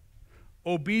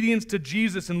 Obedience to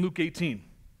Jesus in Luke 18.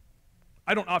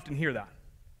 I don't often hear that.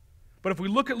 But if we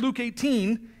look at Luke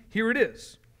 18, here it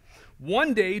is.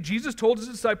 One day, Jesus told his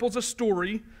disciples a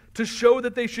story to show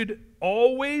that they should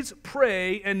always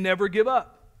pray and never give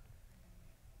up.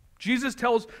 Jesus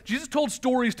told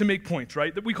stories to make points,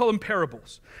 right? That we call them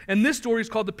parables. And this story is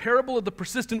called the parable of the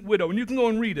persistent widow. And you can go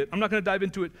and read it. I'm not going to dive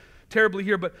into it terribly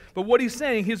here, but what he's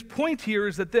saying, his point here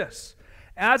is that this.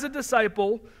 As a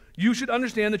disciple, you should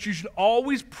understand that you should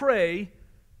always pray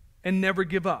and never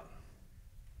give up.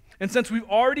 And since we've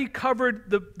already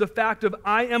covered the fact of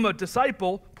I am a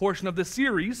disciple portion of this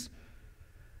series,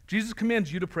 Jesus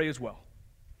commands you to pray as well.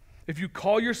 If you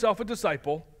call yourself a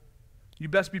disciple, you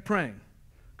best be praying.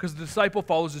 Because the disciple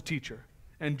follows the teacher,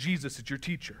 and Jesus is your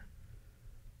teacher.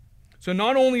 So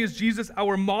not only is Jesus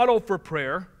our model for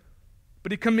prayer,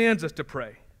 but he commands us to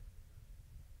pray.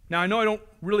 Now, I know I don't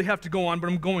really have to go on, but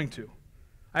I'm going to.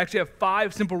 I actually have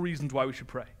 5 simple reasons why we should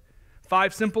pray.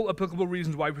 5 simple, applicable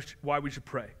reasons why we should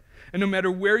pray. And no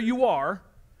matter where you are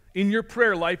in your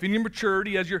prayer life, in your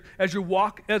maturity, as your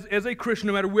walk as a Christian,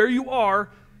 no matter where you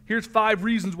are, here's 5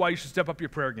 reasons why you should step up your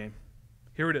prayer game.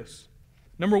 Here it is.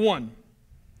 Number 1.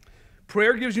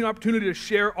 Prayer gives you an opportunity to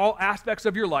share all aspects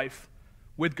of your life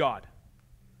with God.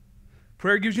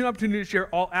 Prayer gives you an opportunity to share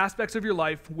all aspects of your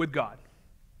life with God.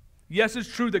 Yes,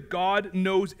 it's true that God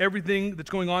knows everything that's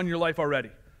going on in your life already.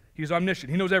 He's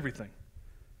omniscient. He knows everything.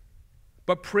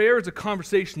 But prayer is a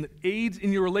conversation that aids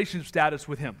in your relationship status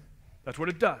with Him. That's what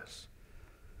it does.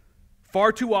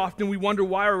 Far too often we wonder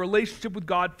why our relationship with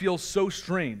God feels so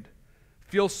strained,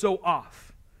 feels so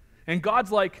off. And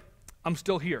God's like, I'm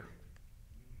still here.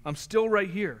 I'm still right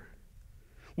here.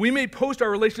 We may post our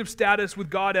relationship status with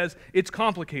God as it's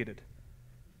complicated,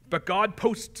 but God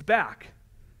posts back,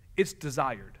 it's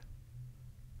desired.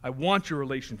 I want your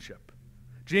relationship.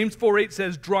 James 4:8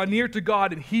 says, draw near to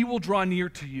God and he will draw near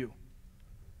to you.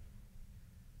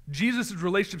 Jesus'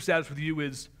 relationship status with you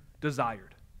is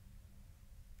desired.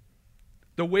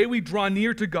 The way we draw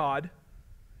near to God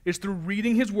is through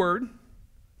reading his word,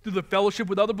 through the fellowship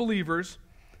with other believers,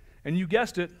 and you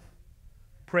guessed it,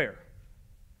 prayer.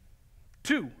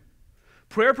 2,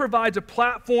 prayer provides a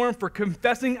platform for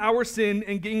confessing our sin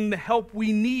and getting the help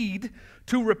we need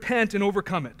to repent and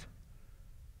overcome it.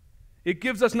 It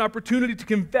gives us an opportunity to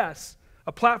confess,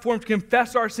 a platform to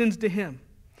confess our sins to him.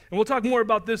 And we'll talk more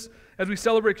about this as we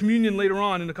celebrate communion later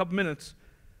on in a couple minutes.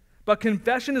 But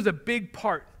confession is a big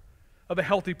part of a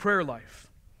healthy prayer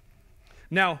life.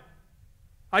 Now,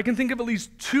 I can think of at least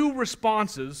 2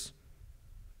 responses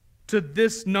to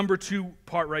this number 2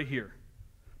 part right here.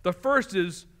 The first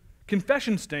is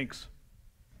confession stinks.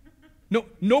 No,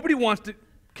 nobody wants to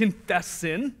confess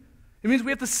sin. It means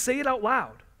we have to say it out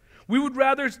loud. We would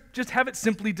rather just have it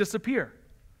simply disappear.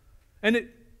 And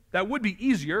that would be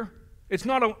easier. It's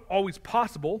not always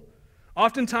possible.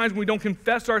 Oftentimes when we don't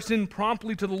confess our sin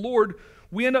promptly to the Lord,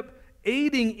 we end up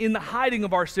aiding in the hiding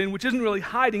of our sin, which isn't really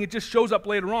hiding, it just shows up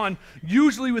later on,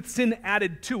 usually with sin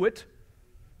added to it.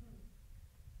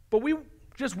 But we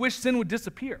just wish sin would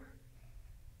disappear.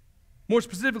 More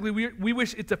specifically, we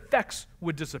wish its effects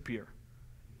would disappear.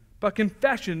 But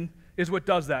confession is what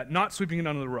does that, not sweeping it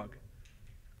under the rug.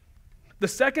 The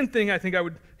second thing I think I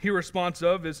would hear a response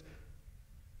of is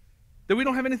that we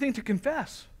don't have anything to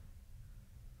confess.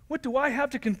 What do I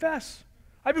have to confess?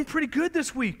 I've been pretty good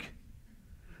this week.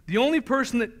 The only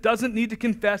person that doesn't need to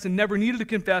confess and never needed to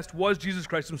confess was Jesus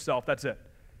Christ himself. That's it.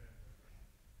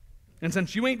 And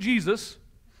since you ain't Jesus,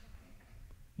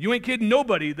 you ain't kidding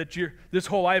nobody that you're this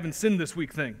whole I haven't sinned this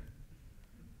week thing.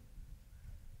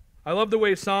 I love the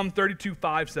way Psalm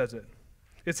 32:5 says it.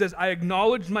 It says, I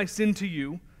acknowledged my sin to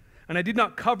you, and I did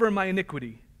not cover my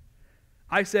iniquity.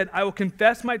 I said, I will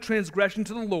confess my transgression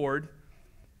to the Lord,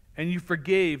 and you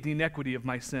forgave the iniquity of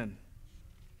my sin.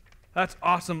 That's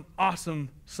awesome, awesome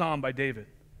psalm by David.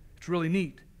 It's really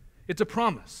neat. It's a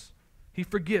promise. He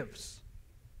forgives.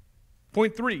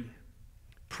 Point 3,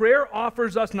 prayer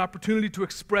offers us an opportunity to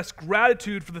express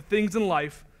gratitude for the things in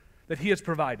life that he has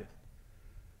provided.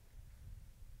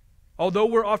 Although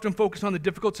we're often focused on the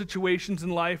difficult situations in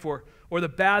life or the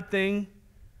bad thing,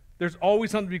 there's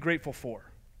always something to be grateful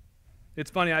for. It's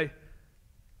funny,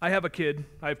 I have a kid.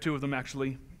 I have 2 of them,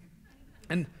 actually.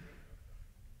 And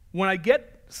when I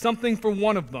get something for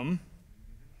one of them,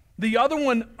 the other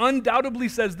one undoubtedly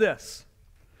says this,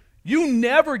 you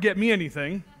never get me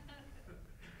anything.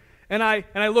 And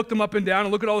I look them up and down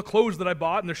and look at all the clothes that I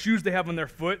bought and the shoes they have on their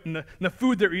foot and the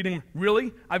food they're eating.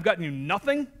 Really? I've gotten you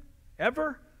nothing?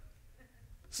 Ever?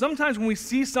 Sometimes when we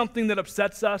see something that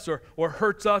upsets us or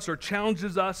hurts us or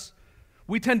challenges us,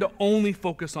 we tend to only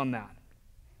focus on that.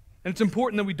 And it's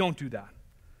important that we don't do that.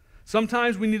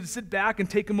 Sometimes we need to sit back and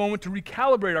take a moment to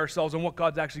recalibrate ourselves on what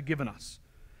God's actually given us.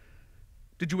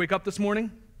 Did you wake up this morning?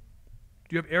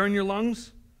 Do you have air in your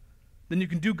lungs? Then you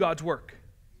can do God's work.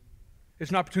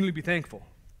 It's an opportunity to be thankful,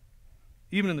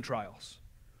 even in the trials.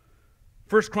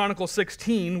 1 Chronicles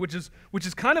 16, which is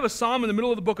kind of a psalm in the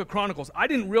middle of the book of Chronicles. I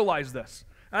didn't realize this.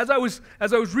 As I was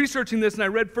researching this and I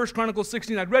read 1 Chronicles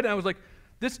 16, I read it and I was like,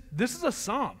 this is a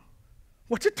psalm.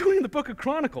 What's it doing in the book of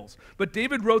Chronicles? But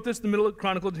David wrote this in the middle of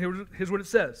Chronicles, and here's what it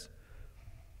says.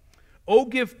 Oh,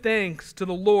 give thanks to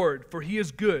the Lord, for he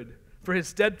is good, for his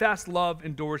steadfast love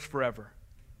endures forever.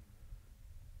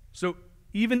 So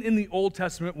even in the Old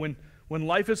Testament, when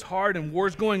life is hard and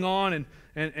war's going on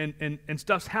and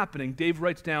stuff's happening, Dave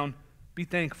writes down, be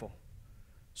thankful.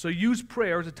 So use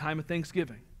prayer as a time of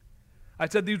thanksgiving. I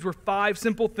said these were 5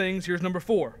 simple things. Here's number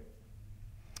 4.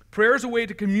 Prayer is a way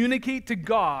to communicate to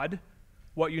God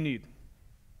what you need.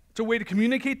 It's a way to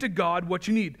communicate to God what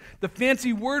you need. The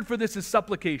fancy word for this is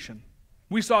supplication.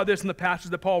 We saw this in the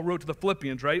passage that Paul wrote to the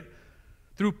Philippians, right?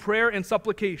 Through prayer and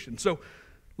supplication. So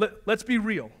let's be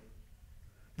real.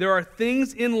 There are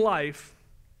things in life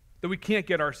that we can't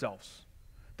get ourselves.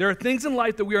 There are things in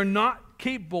life that we are not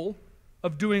capable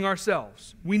of doing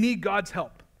ourselves. We need God's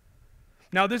help.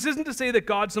 Now, this isn't to say that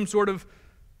God's some sort of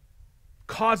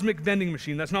cosmic vending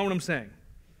machine. That's not what I'm saying.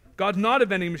 God's not a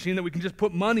vending machine that we can just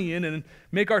put money in and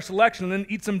make our selection and then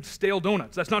eat some stale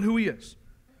donuts. That's not who he is.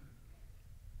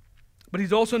 But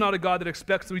he's also not a God that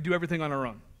expects that we do everything on our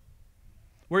own.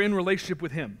 We're in relationship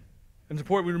with him. And it's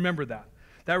important we remember that.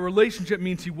 That relationship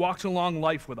means he walks along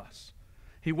life with us.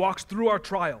 He walks through our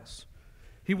trials.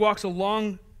 He walks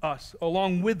along us,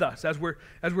 along with us as we're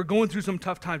going through some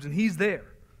tough times, and he's there.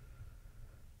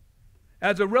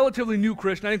 As a relatively new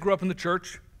Christian, I didn't grow up in the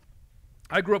church.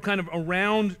 I grew up kind of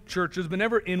around churches, but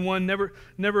never in one,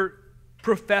 never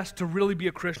professed to really be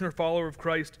a Christian or follower of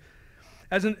Christ.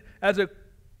 As a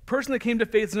person that came to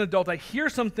faith as an adult, I hear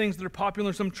some things that are popular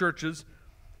in some churches,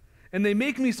 and they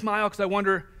make me smile because I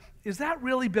wonder, is that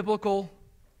really biblical?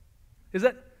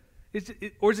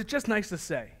 Or is it just nice to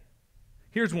say?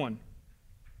 Here's one.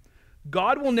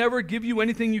 God will never give you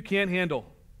anything you can't handle.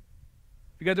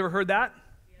 You guys ever heard that?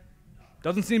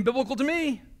 Doesn't seem biblical to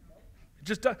me. It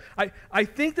just does. I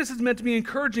think this is meant to be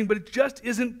encouraging, but it just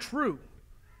isn't true.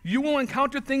 You will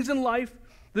encounter things in life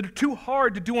that are too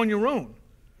hard to do on your own.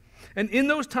 And in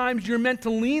those times, you're meant to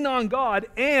lean on God,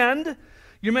 and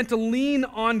you're meant to lean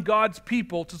on God's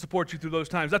people to support you through those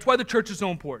times. That's why the church is so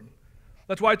important.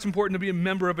 That's why it's important to be a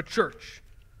member of a church.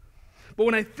 But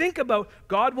when I think about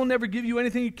God will never give you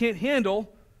anything you can't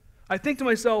handle, I think to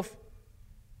myself,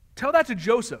 tell that to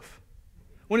Joseph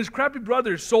when his crappy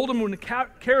brothers sold him in a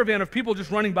caravan of people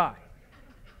just running by.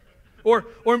 Or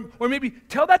maybe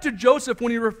tell that to Joseph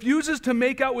when he refuses to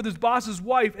make out with his boss's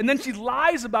wife, and then she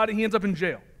lies about it and he ends up in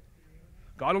jail.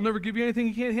 God will never give you anything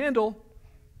you can't handle.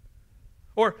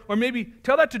 Or maybe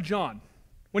tell that to John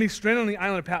when he's stranded on the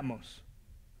island of Patmos.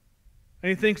 And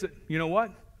he thinks that, you know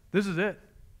what? This is it.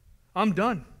 I'm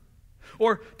done.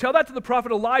 Or tell that to the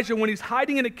prophet Elijah when he's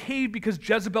hiding in a cave because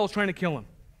Jezebel's trying to kill him.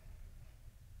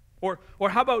 Or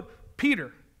how about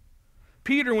Peter?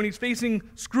 Peter, when he's facing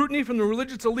scrutiny from the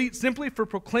religious elite simply for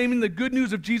proclaiming the good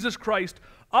news of Jesus Christ,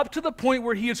 up to the point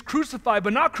where he is crucified,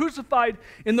 but not crucified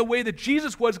in the way that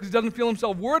Jesus was because he doesn't feel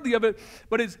himself worthy of it,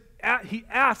 but he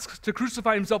asks to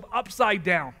crucify himself upside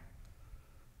down.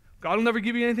 God will never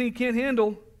give you anything you can't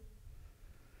handle.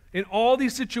 In all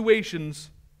these situations,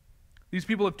 these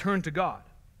people have turned to God.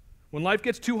 When life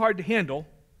gets too hard to handle,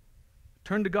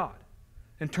 turn to God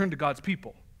and turn to God's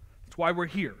people. That's why we're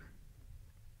here.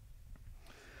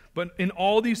 But in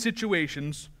all these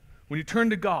situations, when you turn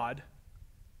to God,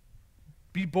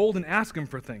 be bold and ask him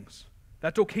for things.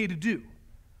 That's okay to do.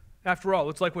 After all,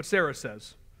 it's like what Sarah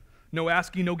says. No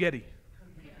asking, no getting.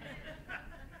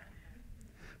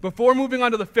 Before moving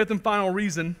on to the fifth and final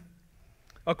reason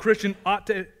a Christian ought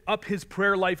to up his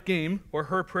prayer life game, or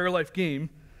her prayer life game,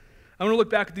 I'm going to look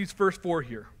back at these first four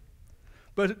here.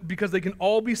 But because they can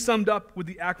all be summed up with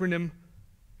the acronym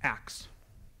ACTS.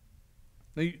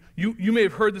 Now, you may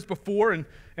have heard this before, and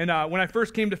when I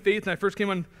first came to faith and I first came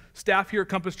on staff here at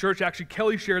Compass Church, actually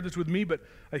Kelly shared this with me, but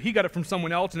he got it from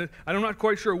someone else, and I'm not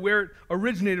quite sure where it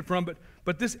originated from,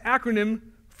 but this acronym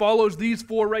follows these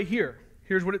four right here.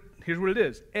 Here's what it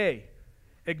is. A,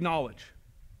 acknowledge.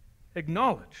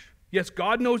 Acknowledge. Yes,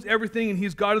 God knows everything, and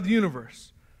he's God of the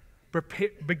universe.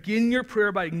 Begin your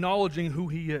prayer by acknowledging who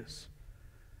he is.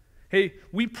 Hey,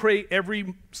 we pray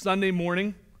every Sunday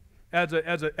morning as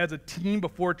a team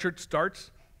before church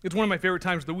starts. It's one of my favorite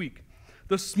times of the week.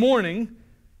 This morning,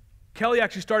 Kelly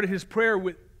actually started his prayer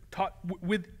with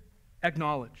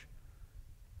acknowledge.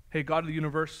 Hey, God of the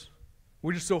universe,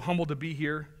 we're just so humbled to be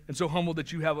here and so humbled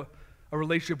that you have a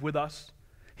relationship with us.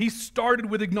 He started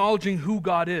with acknowledging who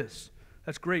God is.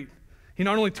 That's great. He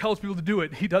not only tells people to do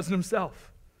it, he does it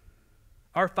himself.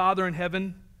 Our Father in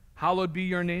heaven, hallowed be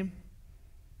your name.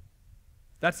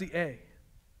 That's the A.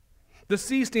 The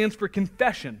C stands for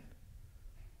confession.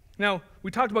 Now, we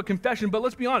talked about confession, but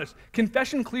let's be honest.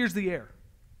 Confession clears the air.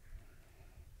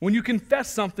 When you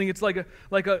confess something, it's like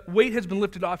a weight has been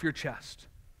lifted off your chest.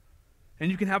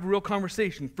 And you can have a real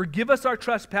conversation. Forgive us our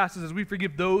trespasses as we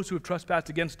forgive those who have trespassed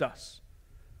against us.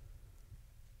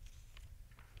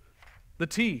 The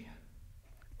T,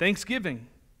 thanksgiving.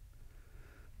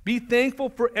 Be thankful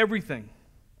for everything.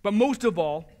 But most of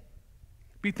all,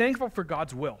 be thankful for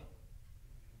God's will.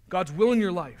 God's will in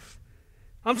your life.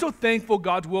 I'm so thankful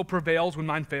God's will prevails when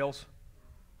mine fails.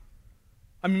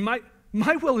 I mean,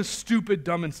 my will is stupid,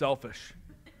 dumb, and selfish.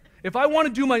 If I want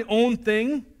to do my own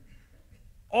thing,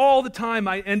 all the time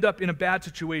I end up in a bad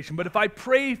situation. But if I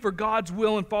pray for God's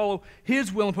will and follow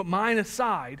his will and put mine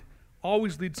aside,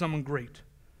 always lead someone great.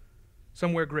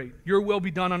 Somewhere great. Your will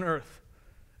be done on earth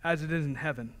as it is in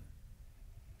heaven.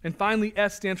 And finally,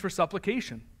 S stands for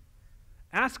supplication.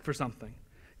 Ask for something.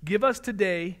 Give us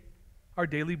today our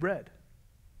daily bread.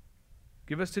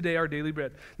 Give us today our daily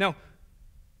bread. Now,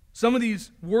 some of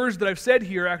these words that I've said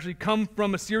here actually come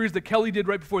from a series that Kelly did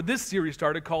right before this series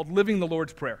started called Living the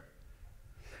Lord's Prayer.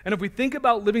 And if we think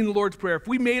about living the Lord's Prayer, if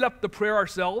we made up the prayer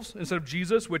ourselves instead of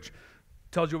Jesus, which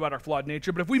tells you about our flawed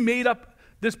nature, but if we made up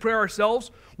this prayer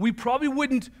ourselves, we probably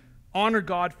wouldn't honor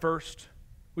God first.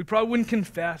 We probably wouldn't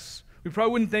confess. We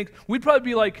probably wouldn't think. We'd probably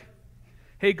be like,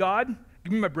 hey, God,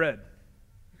 give me my bread.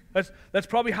 That's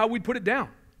probably how we'd put it down.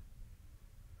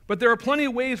 But there are plenty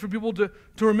of ways for people to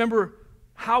remember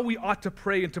how we ought to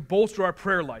pray and to bolster our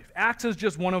prayer life. Acts is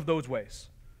just one of those ways.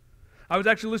 I was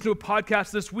actually listening to a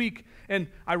podcast this week, and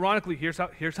ironically, here's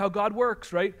how God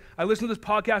works, right? I listened to this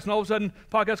podcast, and all of a sudden,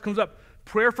 podcast comes up,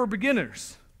 prayer for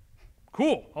beginners.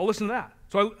 Cool, I'll listen to that.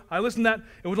 So I listened to that.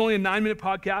 It was only a 9-minute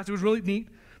podcast. It was really neat.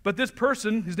 But this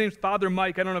person, his name's Father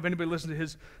Mike. I don't know if anybody listened to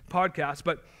his podcast,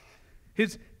 but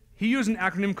he used an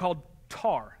acronym called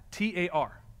TAR,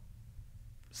 T-A-R.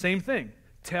 Same thing.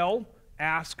 Tell,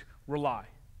 ask, rely.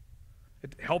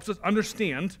 It helps us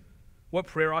understand what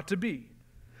prayer ought to be.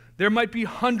 There might be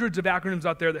hundreds of acronyms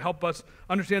out there that help us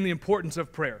understand the importance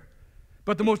of prayer.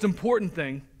 But the most important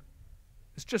thing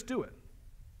is just do it.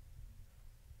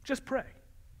 Just pray.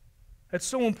 That's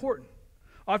so important.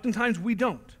 Oftentimes we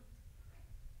don't.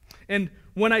 And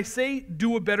when I say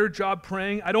do a better job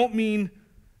praying, I don't mean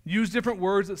use different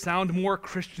words that sound more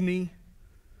Christian-y.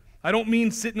 I don't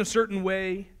mean sit in a certain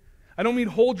way. I don't mean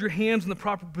hold your hands in the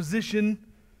proper position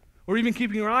or even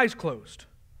keeping your eyes closed.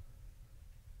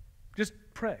 Just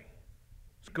pray.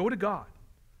 Just go to God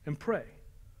and pray.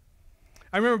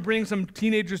 I remember bringing some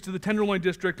teenagers to the Tenderloin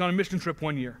District on a mission trip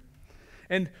one year.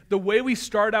 And the way we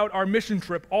start out our mission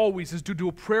trip always is to do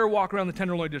a prayer walk around the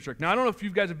Tenderloin District. Now, I don't know if you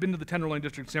guys have been to the Tenderloin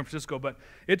District in San Francisco, but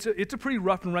it's a pretty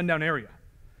rough and rundown area.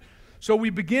 So we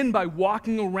begin by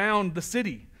walking around the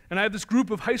city. And I have this group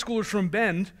of high schoolers from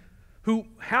Bend who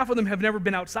half of them have never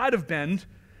been outside of Bend,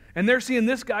 and they're seeing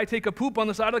this guy take a poop on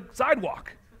the side of the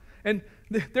sidewalk. And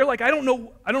they're like, I don't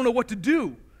know what to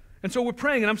do. And so we're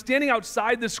praying, and I'm standing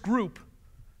outside this group,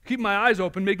 keeping my eyes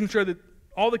open, making sure that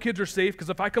all the kids are safe, because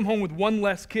if I come home with one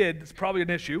less kid, it's probably an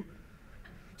issue.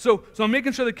 So I'm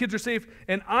making sure the kids are safe,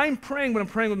 and I'm praying, but I'm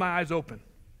praying with my eyes open.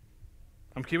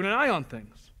 I'm keeping an eye on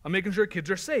things. I'm making sure kids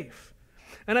are safe.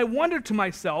 And I wondered to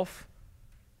myself,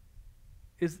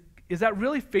 is that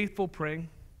really faithful praying?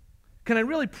 Can I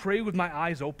really pray with my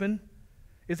eyes open?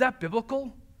 Is that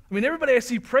biblical? I mean, everybody I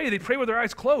see pray, they pray with their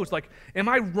eyes closed. Like, am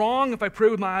I wrong if I pray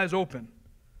with my eyes open?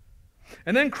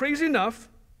 And then, crazy enough,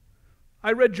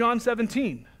 I read John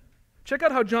 17. Check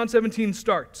out how John 17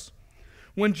 starts.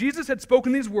 When Jesus had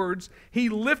spoken these words, he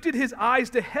lifted his eyes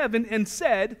to heaven and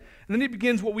said, and then he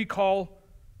begins what we call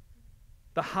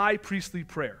the high priestly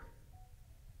prayer.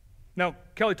 Now,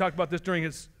 Kelly talked about this during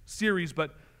his series,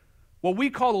 but what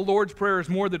we call the Lord's Prayer is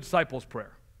more the disciples'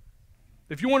 prayer.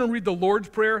 If you want to read the Lord's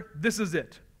Prayer, this is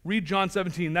it. Read John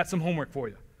 17. That's some homework for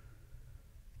you.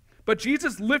 But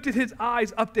Jesus lifted his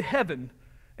eyes up to heaven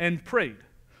and prayed.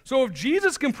 So if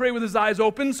Jesus can pray with his eyes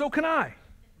open, so can I.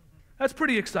 That's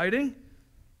pretty exciting.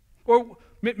 Or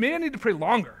maybe I need to pray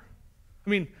longer. I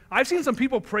mean, I've seen some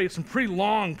people pray some pretty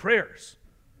long prayers.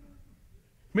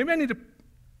 Maybe I need to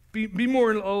be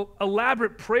more an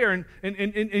elaborate prayer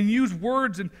and use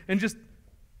words and just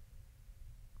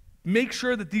make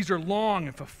sure that these are long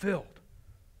and fulfilled.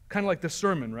 Kind of like this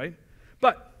sermon, right?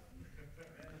 But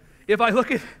if I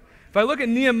look at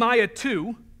Nehemiah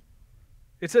 2,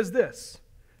 it says this.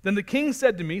 Then the king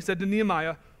said to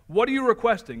Nehemiah, what are you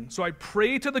requesting? So I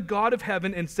prayed to the God of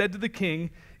heaven and said to the king,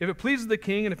 if it pleases the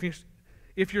king and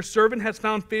if your servant has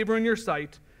found favor in your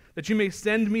sight, that you may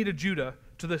send me to Judah,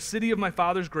 to the city of my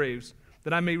father's graves,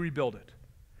 that I may rebuild it.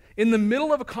 In the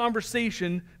middle of a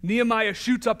conversation, Nehemiah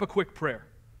shoots up a quick prayer.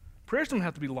 Prayers don't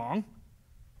have to be long.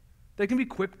 They can be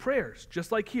quick prayers,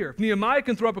 just like here. If Nehemiah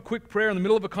can throw up a quick prayer in the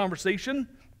middle of a conversation,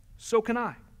 so can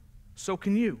I. So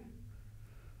can you.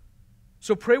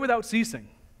 So pray without ceasing.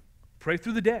 Pray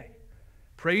through the day.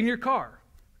 Pray in your car.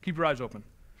 Keep your eyes open.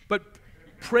 But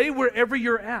pray wherever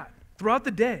you're at throughout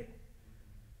the day.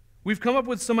 We've come up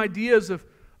with some ideas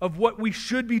of what we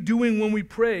should be doing when we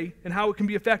pray and how it can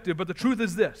be effective. But the truth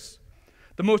is this.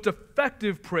 The most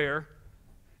effective prayer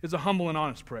is a humble and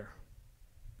honest prayer.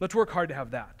 Let's work hard to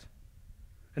have that.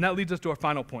 And that leads us to our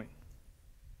final point.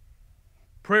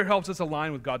 Prayer helps us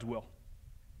align with God's will.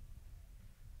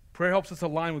 Prayer helps us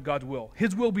align with God's will.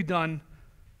 His will be done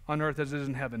on earth as it is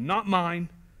in heaven. Not mine,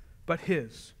 but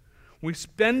his. When we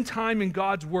spend time in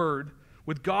God's word,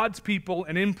 with God's people,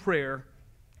 and in prayer,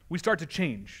 we start to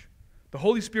change. The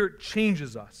Holy Spirit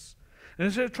changes us. And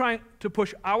instead of trying to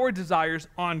push our desires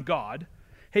on God,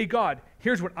 hey, God,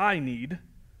 here's what I need,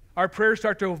 our prayers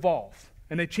start to evolve.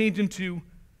 And they change into,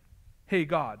 hey,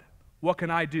 God, what can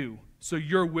I do so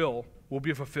your will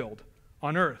be fulfilled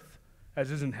on earth as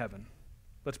is in heaven?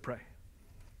 Let's pray.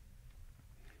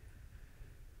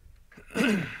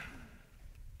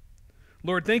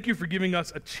 Lord, thank you for giving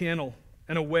us a channel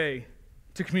and a way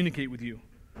to communicate with you.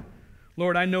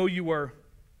 Lord, I know you are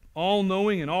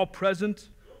all-knowing and all-present.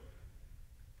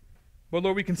 But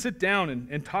Lord, we can sit down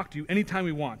and talk to you anytime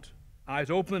we want. Eyes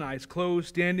open, eyes closed,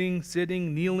 standing,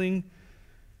 sitting, kneeling,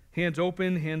 hands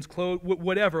open, hands closed,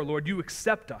 whatever, Lord, you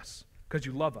accept us because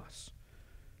you love us.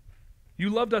 You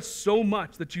loved us so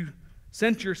much that you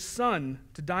sent your Son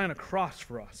to die on a cross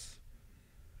for us.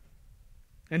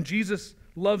 And Jesus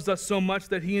loves us so much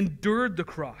that he endured the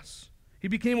cross. He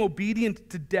became obedient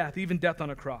to death, even death on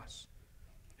a cross.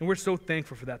 And we're so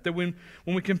thankful for that. That when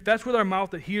we confess with our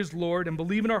mouth that he is Lord and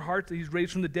believe in our hearts that he's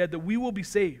raised from the dead, that we will be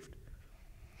saved.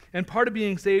 And part of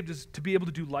being saved is to be able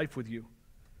to do life with you.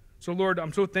 So Lord,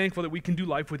 I'm so thankful that we can do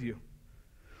life with you.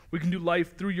 We can do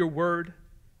life through your word,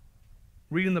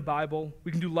 reading the Bible.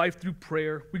 We can do life through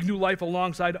prayer. We can do life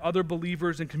alongside other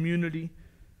believers in community,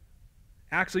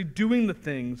 actually doing the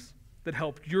things that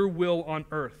help your will on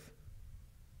earth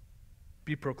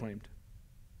be proclaimed.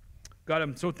 God,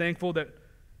 I'm so thankful that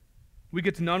we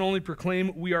get to not only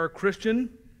proclaim we are a Christian,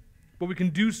 but we can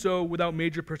do so without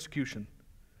major persecution.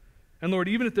 And Lord,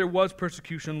 even if there was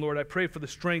persecution, Lord, I pray for the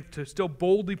strength to still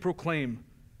boldly proclaim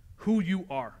who you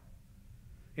are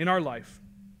in our life,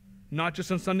 not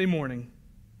just on Sunday morning,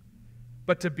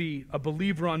 but to be a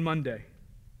believer on Monday,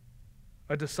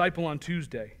 a disciple on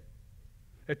Tuesday,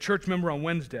 a church member on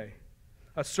Wednesday,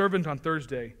 a servant on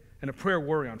Thursday, and a prayer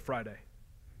warrior on Friday.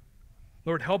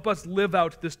 Lord, help us live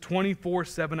out this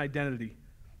 24/7 identity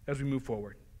as we move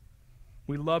forward.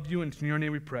 We love you, and it's in your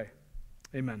name we pray.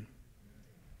 Amen.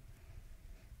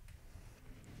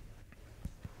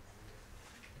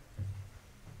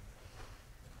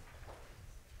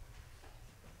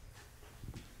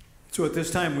 So at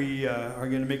this time, we are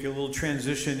going to make a little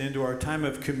transition into our time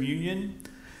of communion.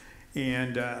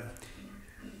 And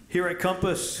here at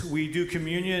Compass, we do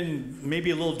communion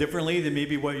maybe a little differently than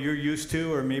maybe what you're used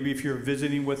to, or maybe if you're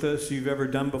visiting with us, you've ever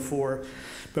done before.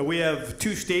 But we have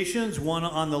two stations, one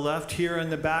on the left here in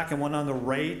the back and one on the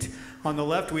right. On the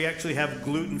left, we actually have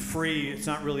gluten-free. It's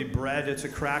not really bread, it's a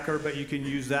cracker, but you can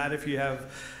use that if you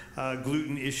have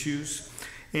gluten issues.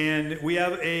 And we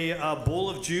have a bowl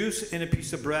of juice and a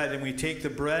piece of bread, and we take the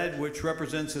bread, which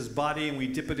represents his body, and we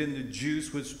dip it in the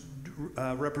juice, which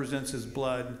represents his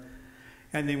blood,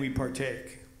 and then we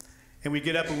partake. And we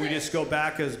get up and we just go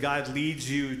back as God leads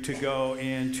you to go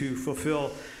and to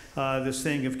fulfill this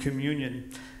thing of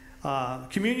communion.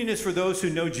 Communion is for those who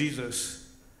know Jesus.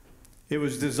 It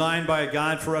was designed by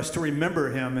God for us to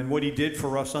remember him and what he did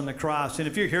for us on the cross. And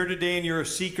if you're here today and you're a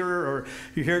seeker, or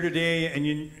you're here today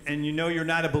and you know you're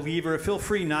not a believer, feel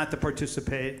free not to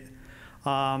participate.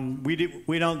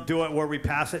 We don't do it where we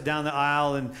pass it down the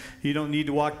aisle, and you don't need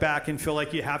to walk back and feel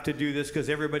like you have to do this because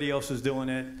everybody else is doing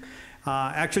it.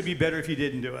 Actually, it'd be better if you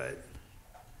didn't do it.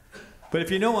 But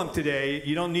if you know him today,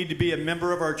 you don't need to be a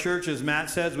member of our church. As Matt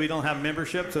says, we don't have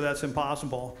membership, so that's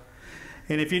impossible.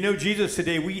 And if you know Jesus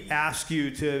today, we ask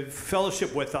you to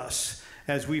fellowship with us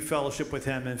as we fellowship with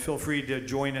him, and feel free to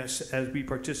join us as we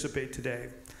participate today.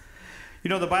 You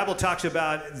know, the Bible talks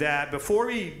about that before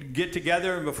we get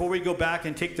together and before we go back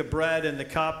and take the bread and the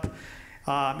cup,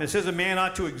 it says a man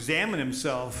ought to examine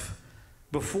himself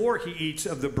before he eats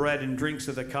of the bread and drinks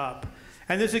of the cup.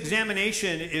 And this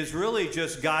examination is really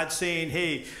just God saying,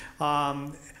 hey,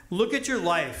 look at your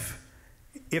life.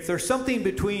 If there's something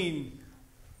between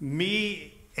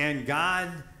me and God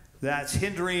that's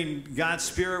hindering God's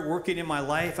Spirit working in my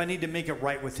life, I need to make it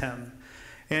right with him.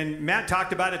 And Matt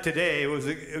talked about it today. It was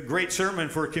a great sermon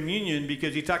for communion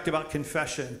because he talked about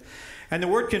confession. And the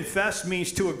word confess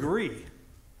means to agree.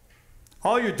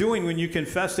 All you're doing when you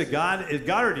confess to God is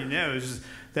God already knows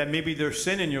that maybe there's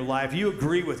sin in your life. You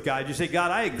agree with God. You say, God,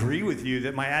 I agree with you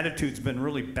that my attitude's been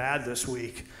really bad this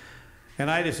week. And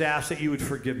I just ask that you would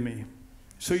forgive me.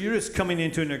 So you're just coming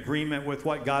into an agreement with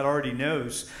what God already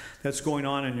knows that's going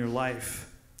on in your life.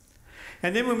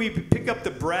 And then when we pick up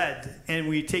the bread and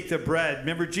we take the bread,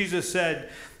 remember Jesus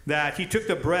said that he took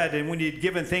the bread, and when he had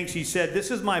given thanks, he said,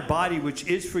 this is my body which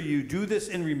is for you. Do this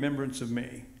in remembrance of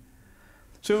me.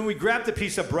 So when we grab the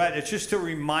piece of bread, it's just to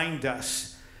remind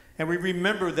us. And we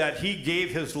remember that he gave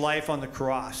his life on the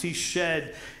cross. He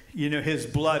shed, his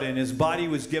blood, and his body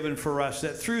was given for us,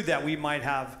 that through that we might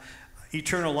have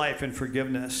eternal life and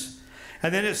forgiveness.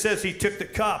 And then it says he took the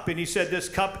cup, and he said, this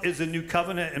cup is a new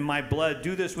covenant in my blood.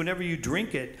 Do this whenever you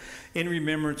drink it in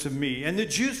remembrance of me. And the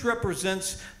juice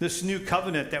represents this new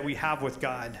covenant that we have with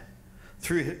God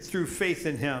through faith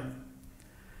in him.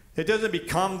 It doesn't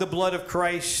become the blood of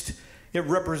Christ. It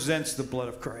represents the blood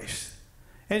of Christ.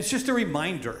 And it's just a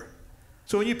reminder.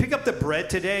 So when you pick up the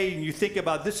bread today and you think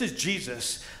about, this is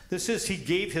Jesus. This is, he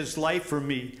gave his life for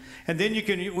me. And then you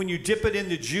can, when you dip it in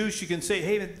the juice, you can say,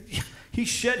 hey, he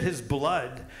shed his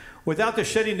blood. Without the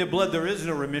shedding of blood, there is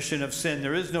no remission of sin.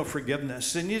 There is no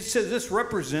forgiveness. And it says this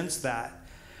represents that.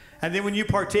 And then when you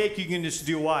partake, you can just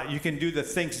do what? You can do the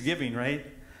thanksgiving, right?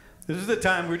 This is the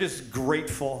time we're just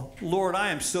grateful. Lord, I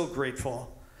am so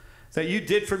grateful that you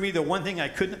did for me the one thing I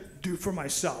couldn't do for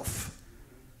myself,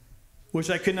 which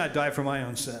I could not die for my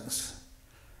own sins.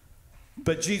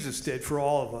 But Jesus did for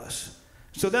all of us.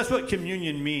 So that's what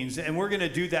communion means. And we're going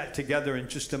to do that together in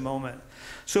just a moment.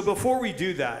 So before we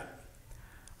do that,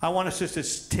 I want us just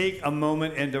to take a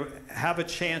moment and to have a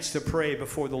chance to pray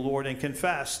before the Lord and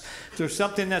confess. If there's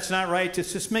something that's not right,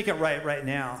 just make it right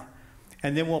now.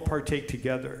 And then we'll partake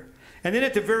together. And then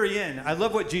at the very end, I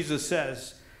love what Jesus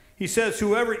says. He says,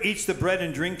 whoever eats the bread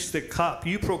and drinks the cup,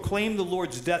 you proclaim the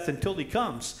Lord's death until he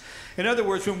comes. In other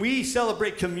words, when we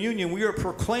celebrate communion, we are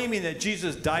proclaiming that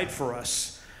Jesus died for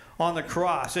us on the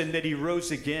cross and that he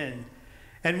rose again.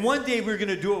 And one day we're going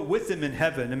to do it with him in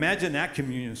heaven. Imagine that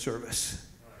communion service.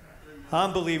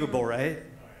 Unbelievable, right?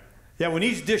 Yeah, when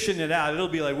he's dishing it out, it'll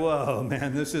be like, whoa,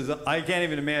 man, I can't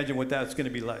even imagine what that's going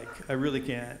to be like. I really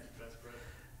can't.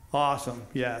 Awesome.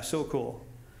 Yeah, so cool.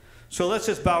 So let's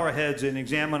just bow our heads and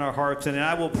examine our hearts. And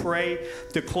I will pray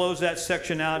to close that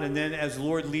section out. And then as the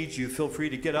Lord leads you, feel free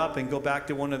to get up and go back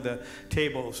to one of the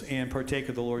tables and partake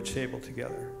of the Lord's table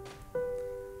together.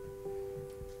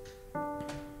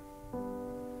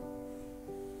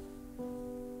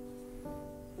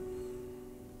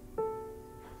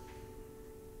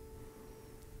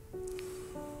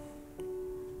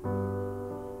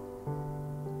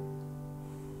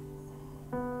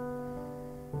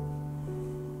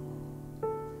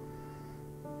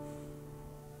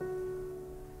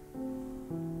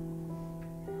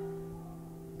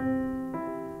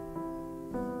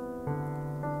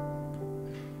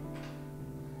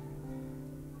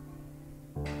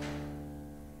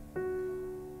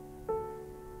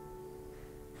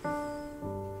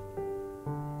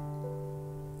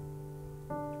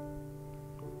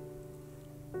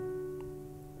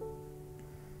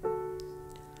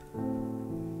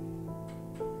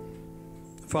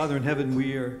 Father in heaven,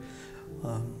 we are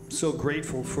so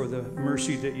grateful for the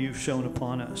mercy that you've shown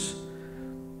upon us,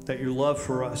 that your love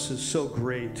for us is so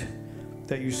great,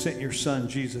 that you sent your son,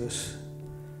 Jesus.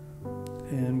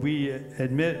 And we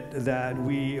admit that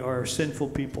we are sinful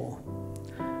people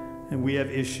and we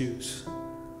have issues.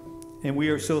 And we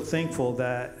are so thankful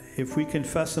that if we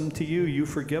confess them to you, you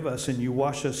forgive us and you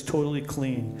wash us totally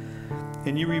clean.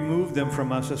 And you remove them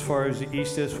from us as far as the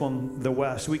east is from the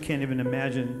west. We can't even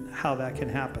imagine how that can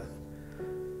happen.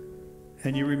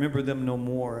 And you remember them no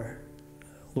more.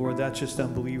 Lord, that's just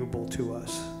unbelievable to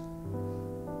us.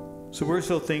 So we're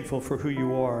so thankful for who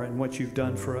you are and what you've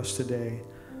done for us today.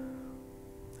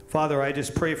 Father, I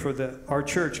just pray for our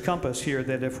church Compass here,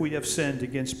 that if we have sinned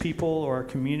against people or our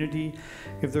community,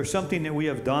 if there's something that we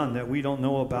have done that we don't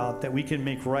know about, that we can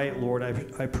make right, Lord,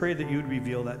 I pray that you would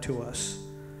reveal that to us,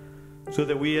 so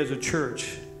that we as a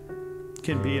church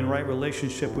can be in right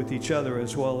relationship with each other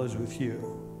as well as with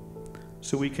you.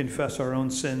 So we confess our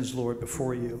own sins, Lord,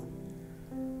 before you.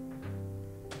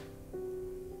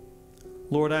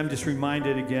 Lord, I'm just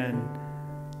reminded again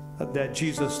that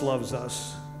Jesus loves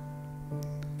us,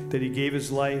 that he gave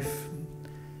his life,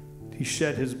 he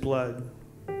shed his blood,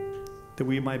 that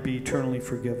we might be eternally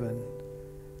forgiven.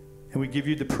 And we give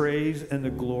you the praise and the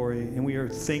glory, and we are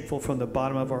thankful from the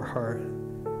bottom of our heart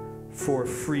for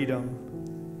freedom.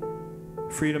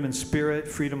 Freedom in spirit,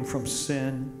 freedom from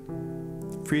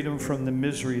sin, freedom from the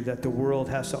misery that the world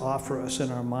has to offer us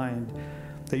in our mind,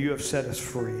 that you have set us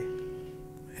free.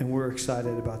 And we're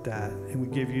excited about that. And we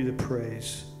give you the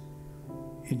praise.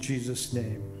 In Jesus'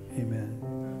 name, amen.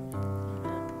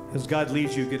 As God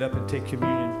leads you, get up and take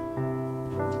communion.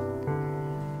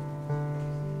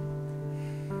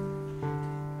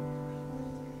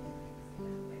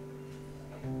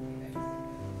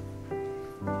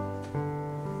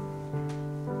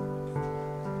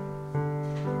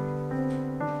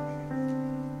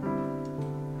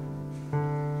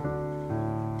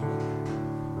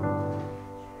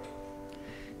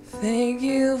 Thank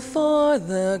you for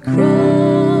the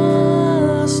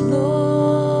cross, Lord.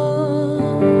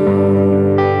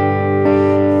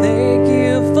 Thank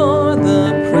you for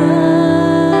the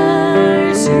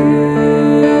price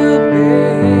you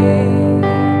paid,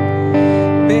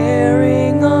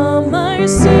 bearing all my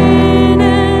sin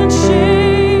and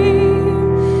shame.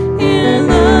 In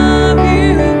love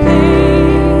you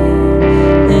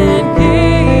came and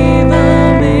gave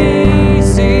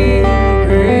amazing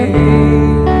grace.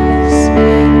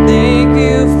 Thank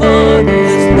you for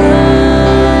this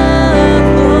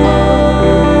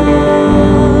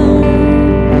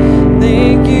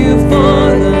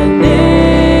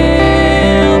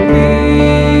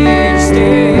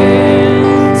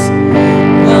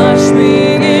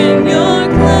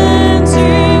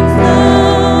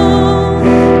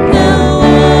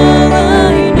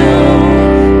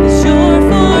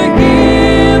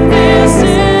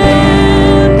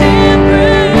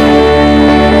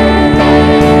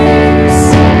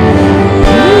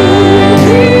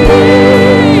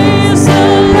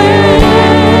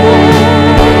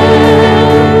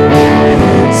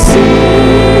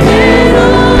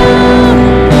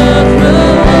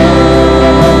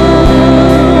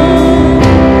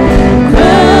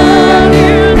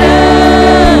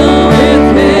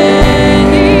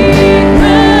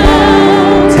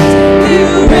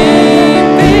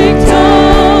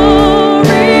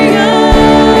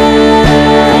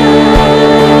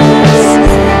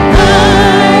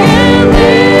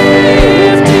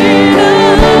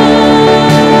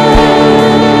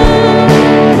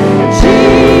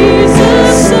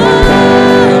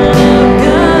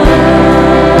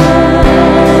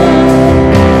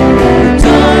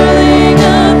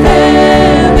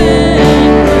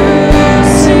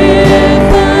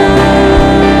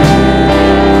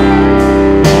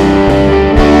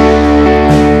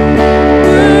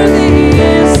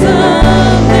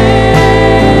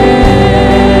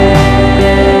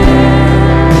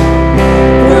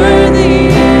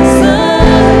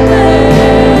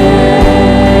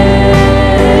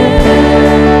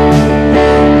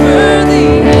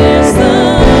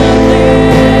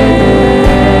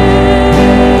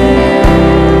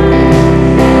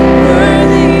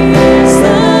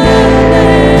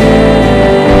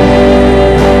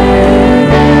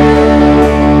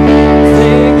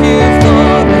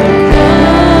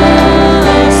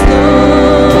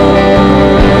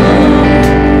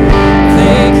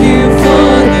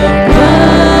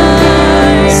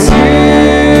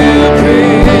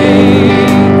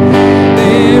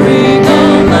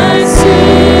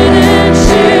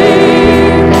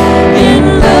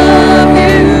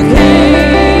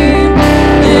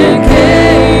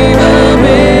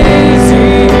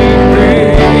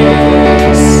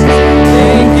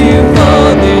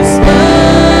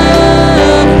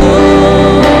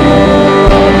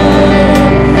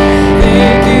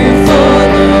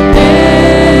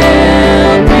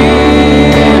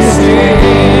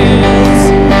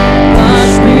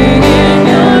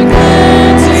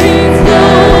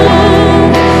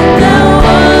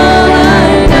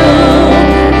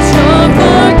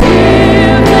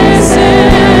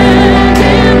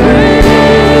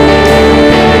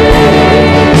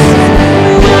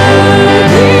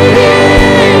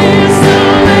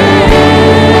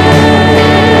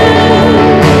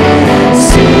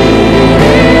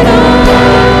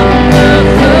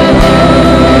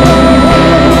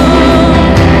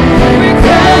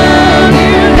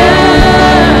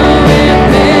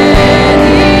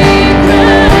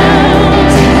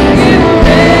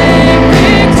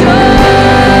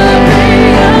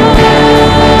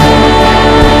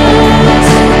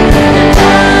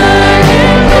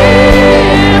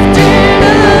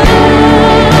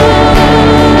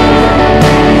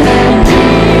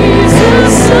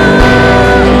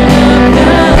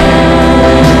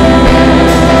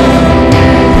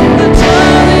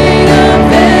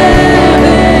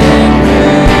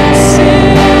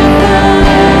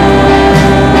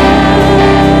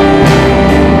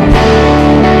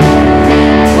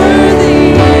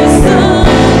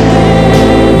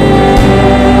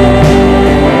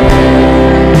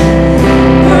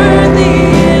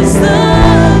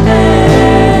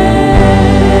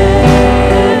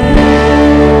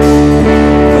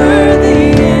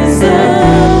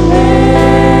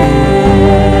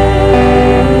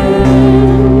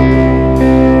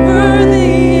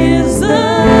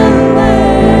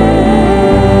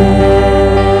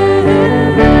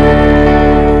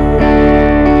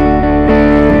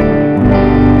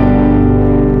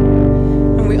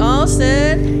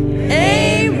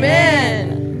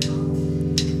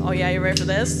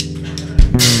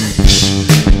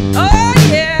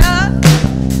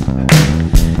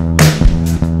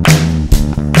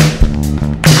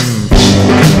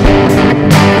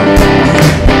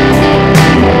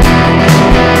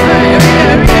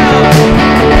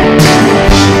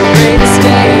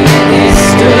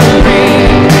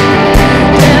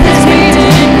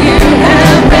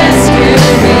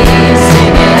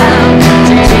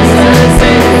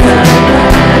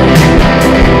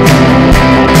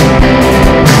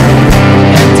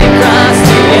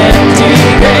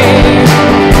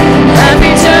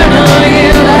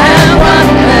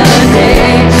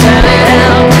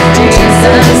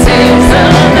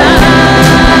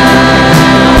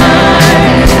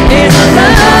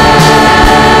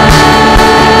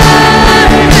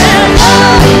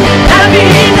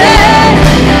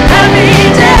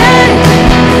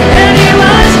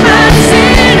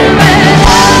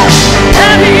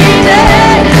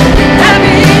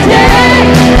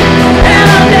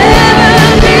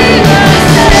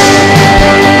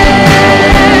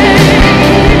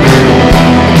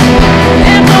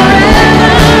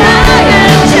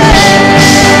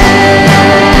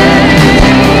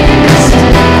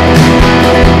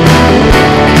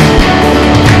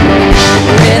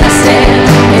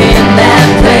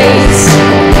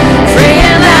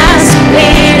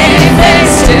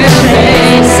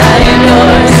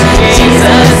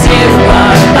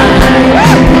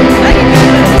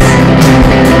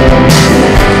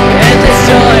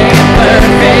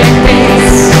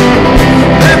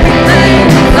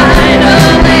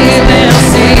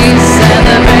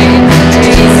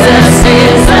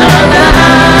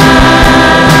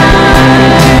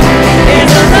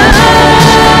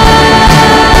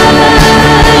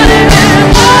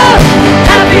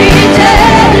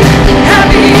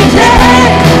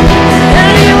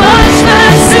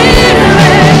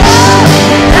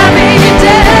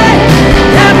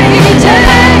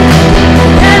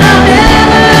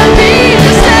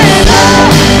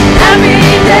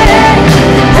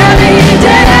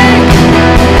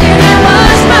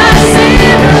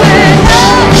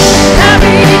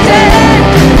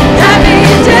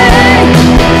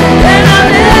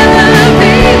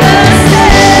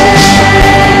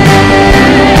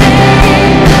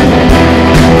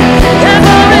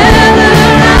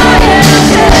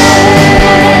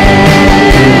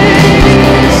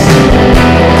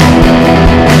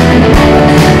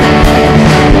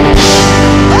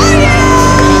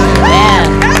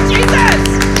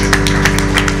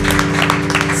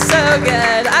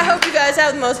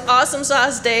have the most awesome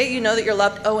sauce day, you know that you're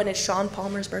loved. Oh, and it's Sean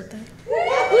Palmer's birthday.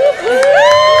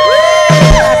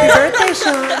 Happy birthday,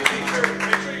 Sean. Make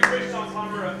sure you wish Tom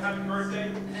Palmer a happy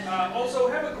birthday. Also,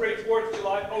 have a great 4th of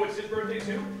July. Oh, it's his birthday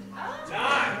too?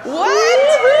 Nice.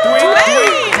 What?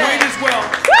 Dwayne as well.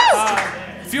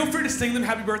 Feel free to sing them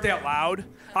happy birthday out loud.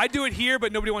 I do it here,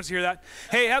 but nobody wants to hear that.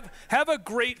 Hey, have a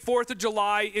great 4th of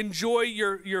July. Enjoy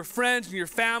your friends and your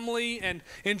family, and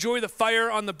enjoy the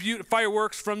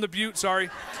fireworks from the Butte, sorry.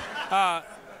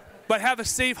 But have a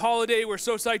safe holiday. We're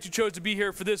so psyched you chose to be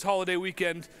here for this holiday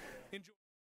weekend.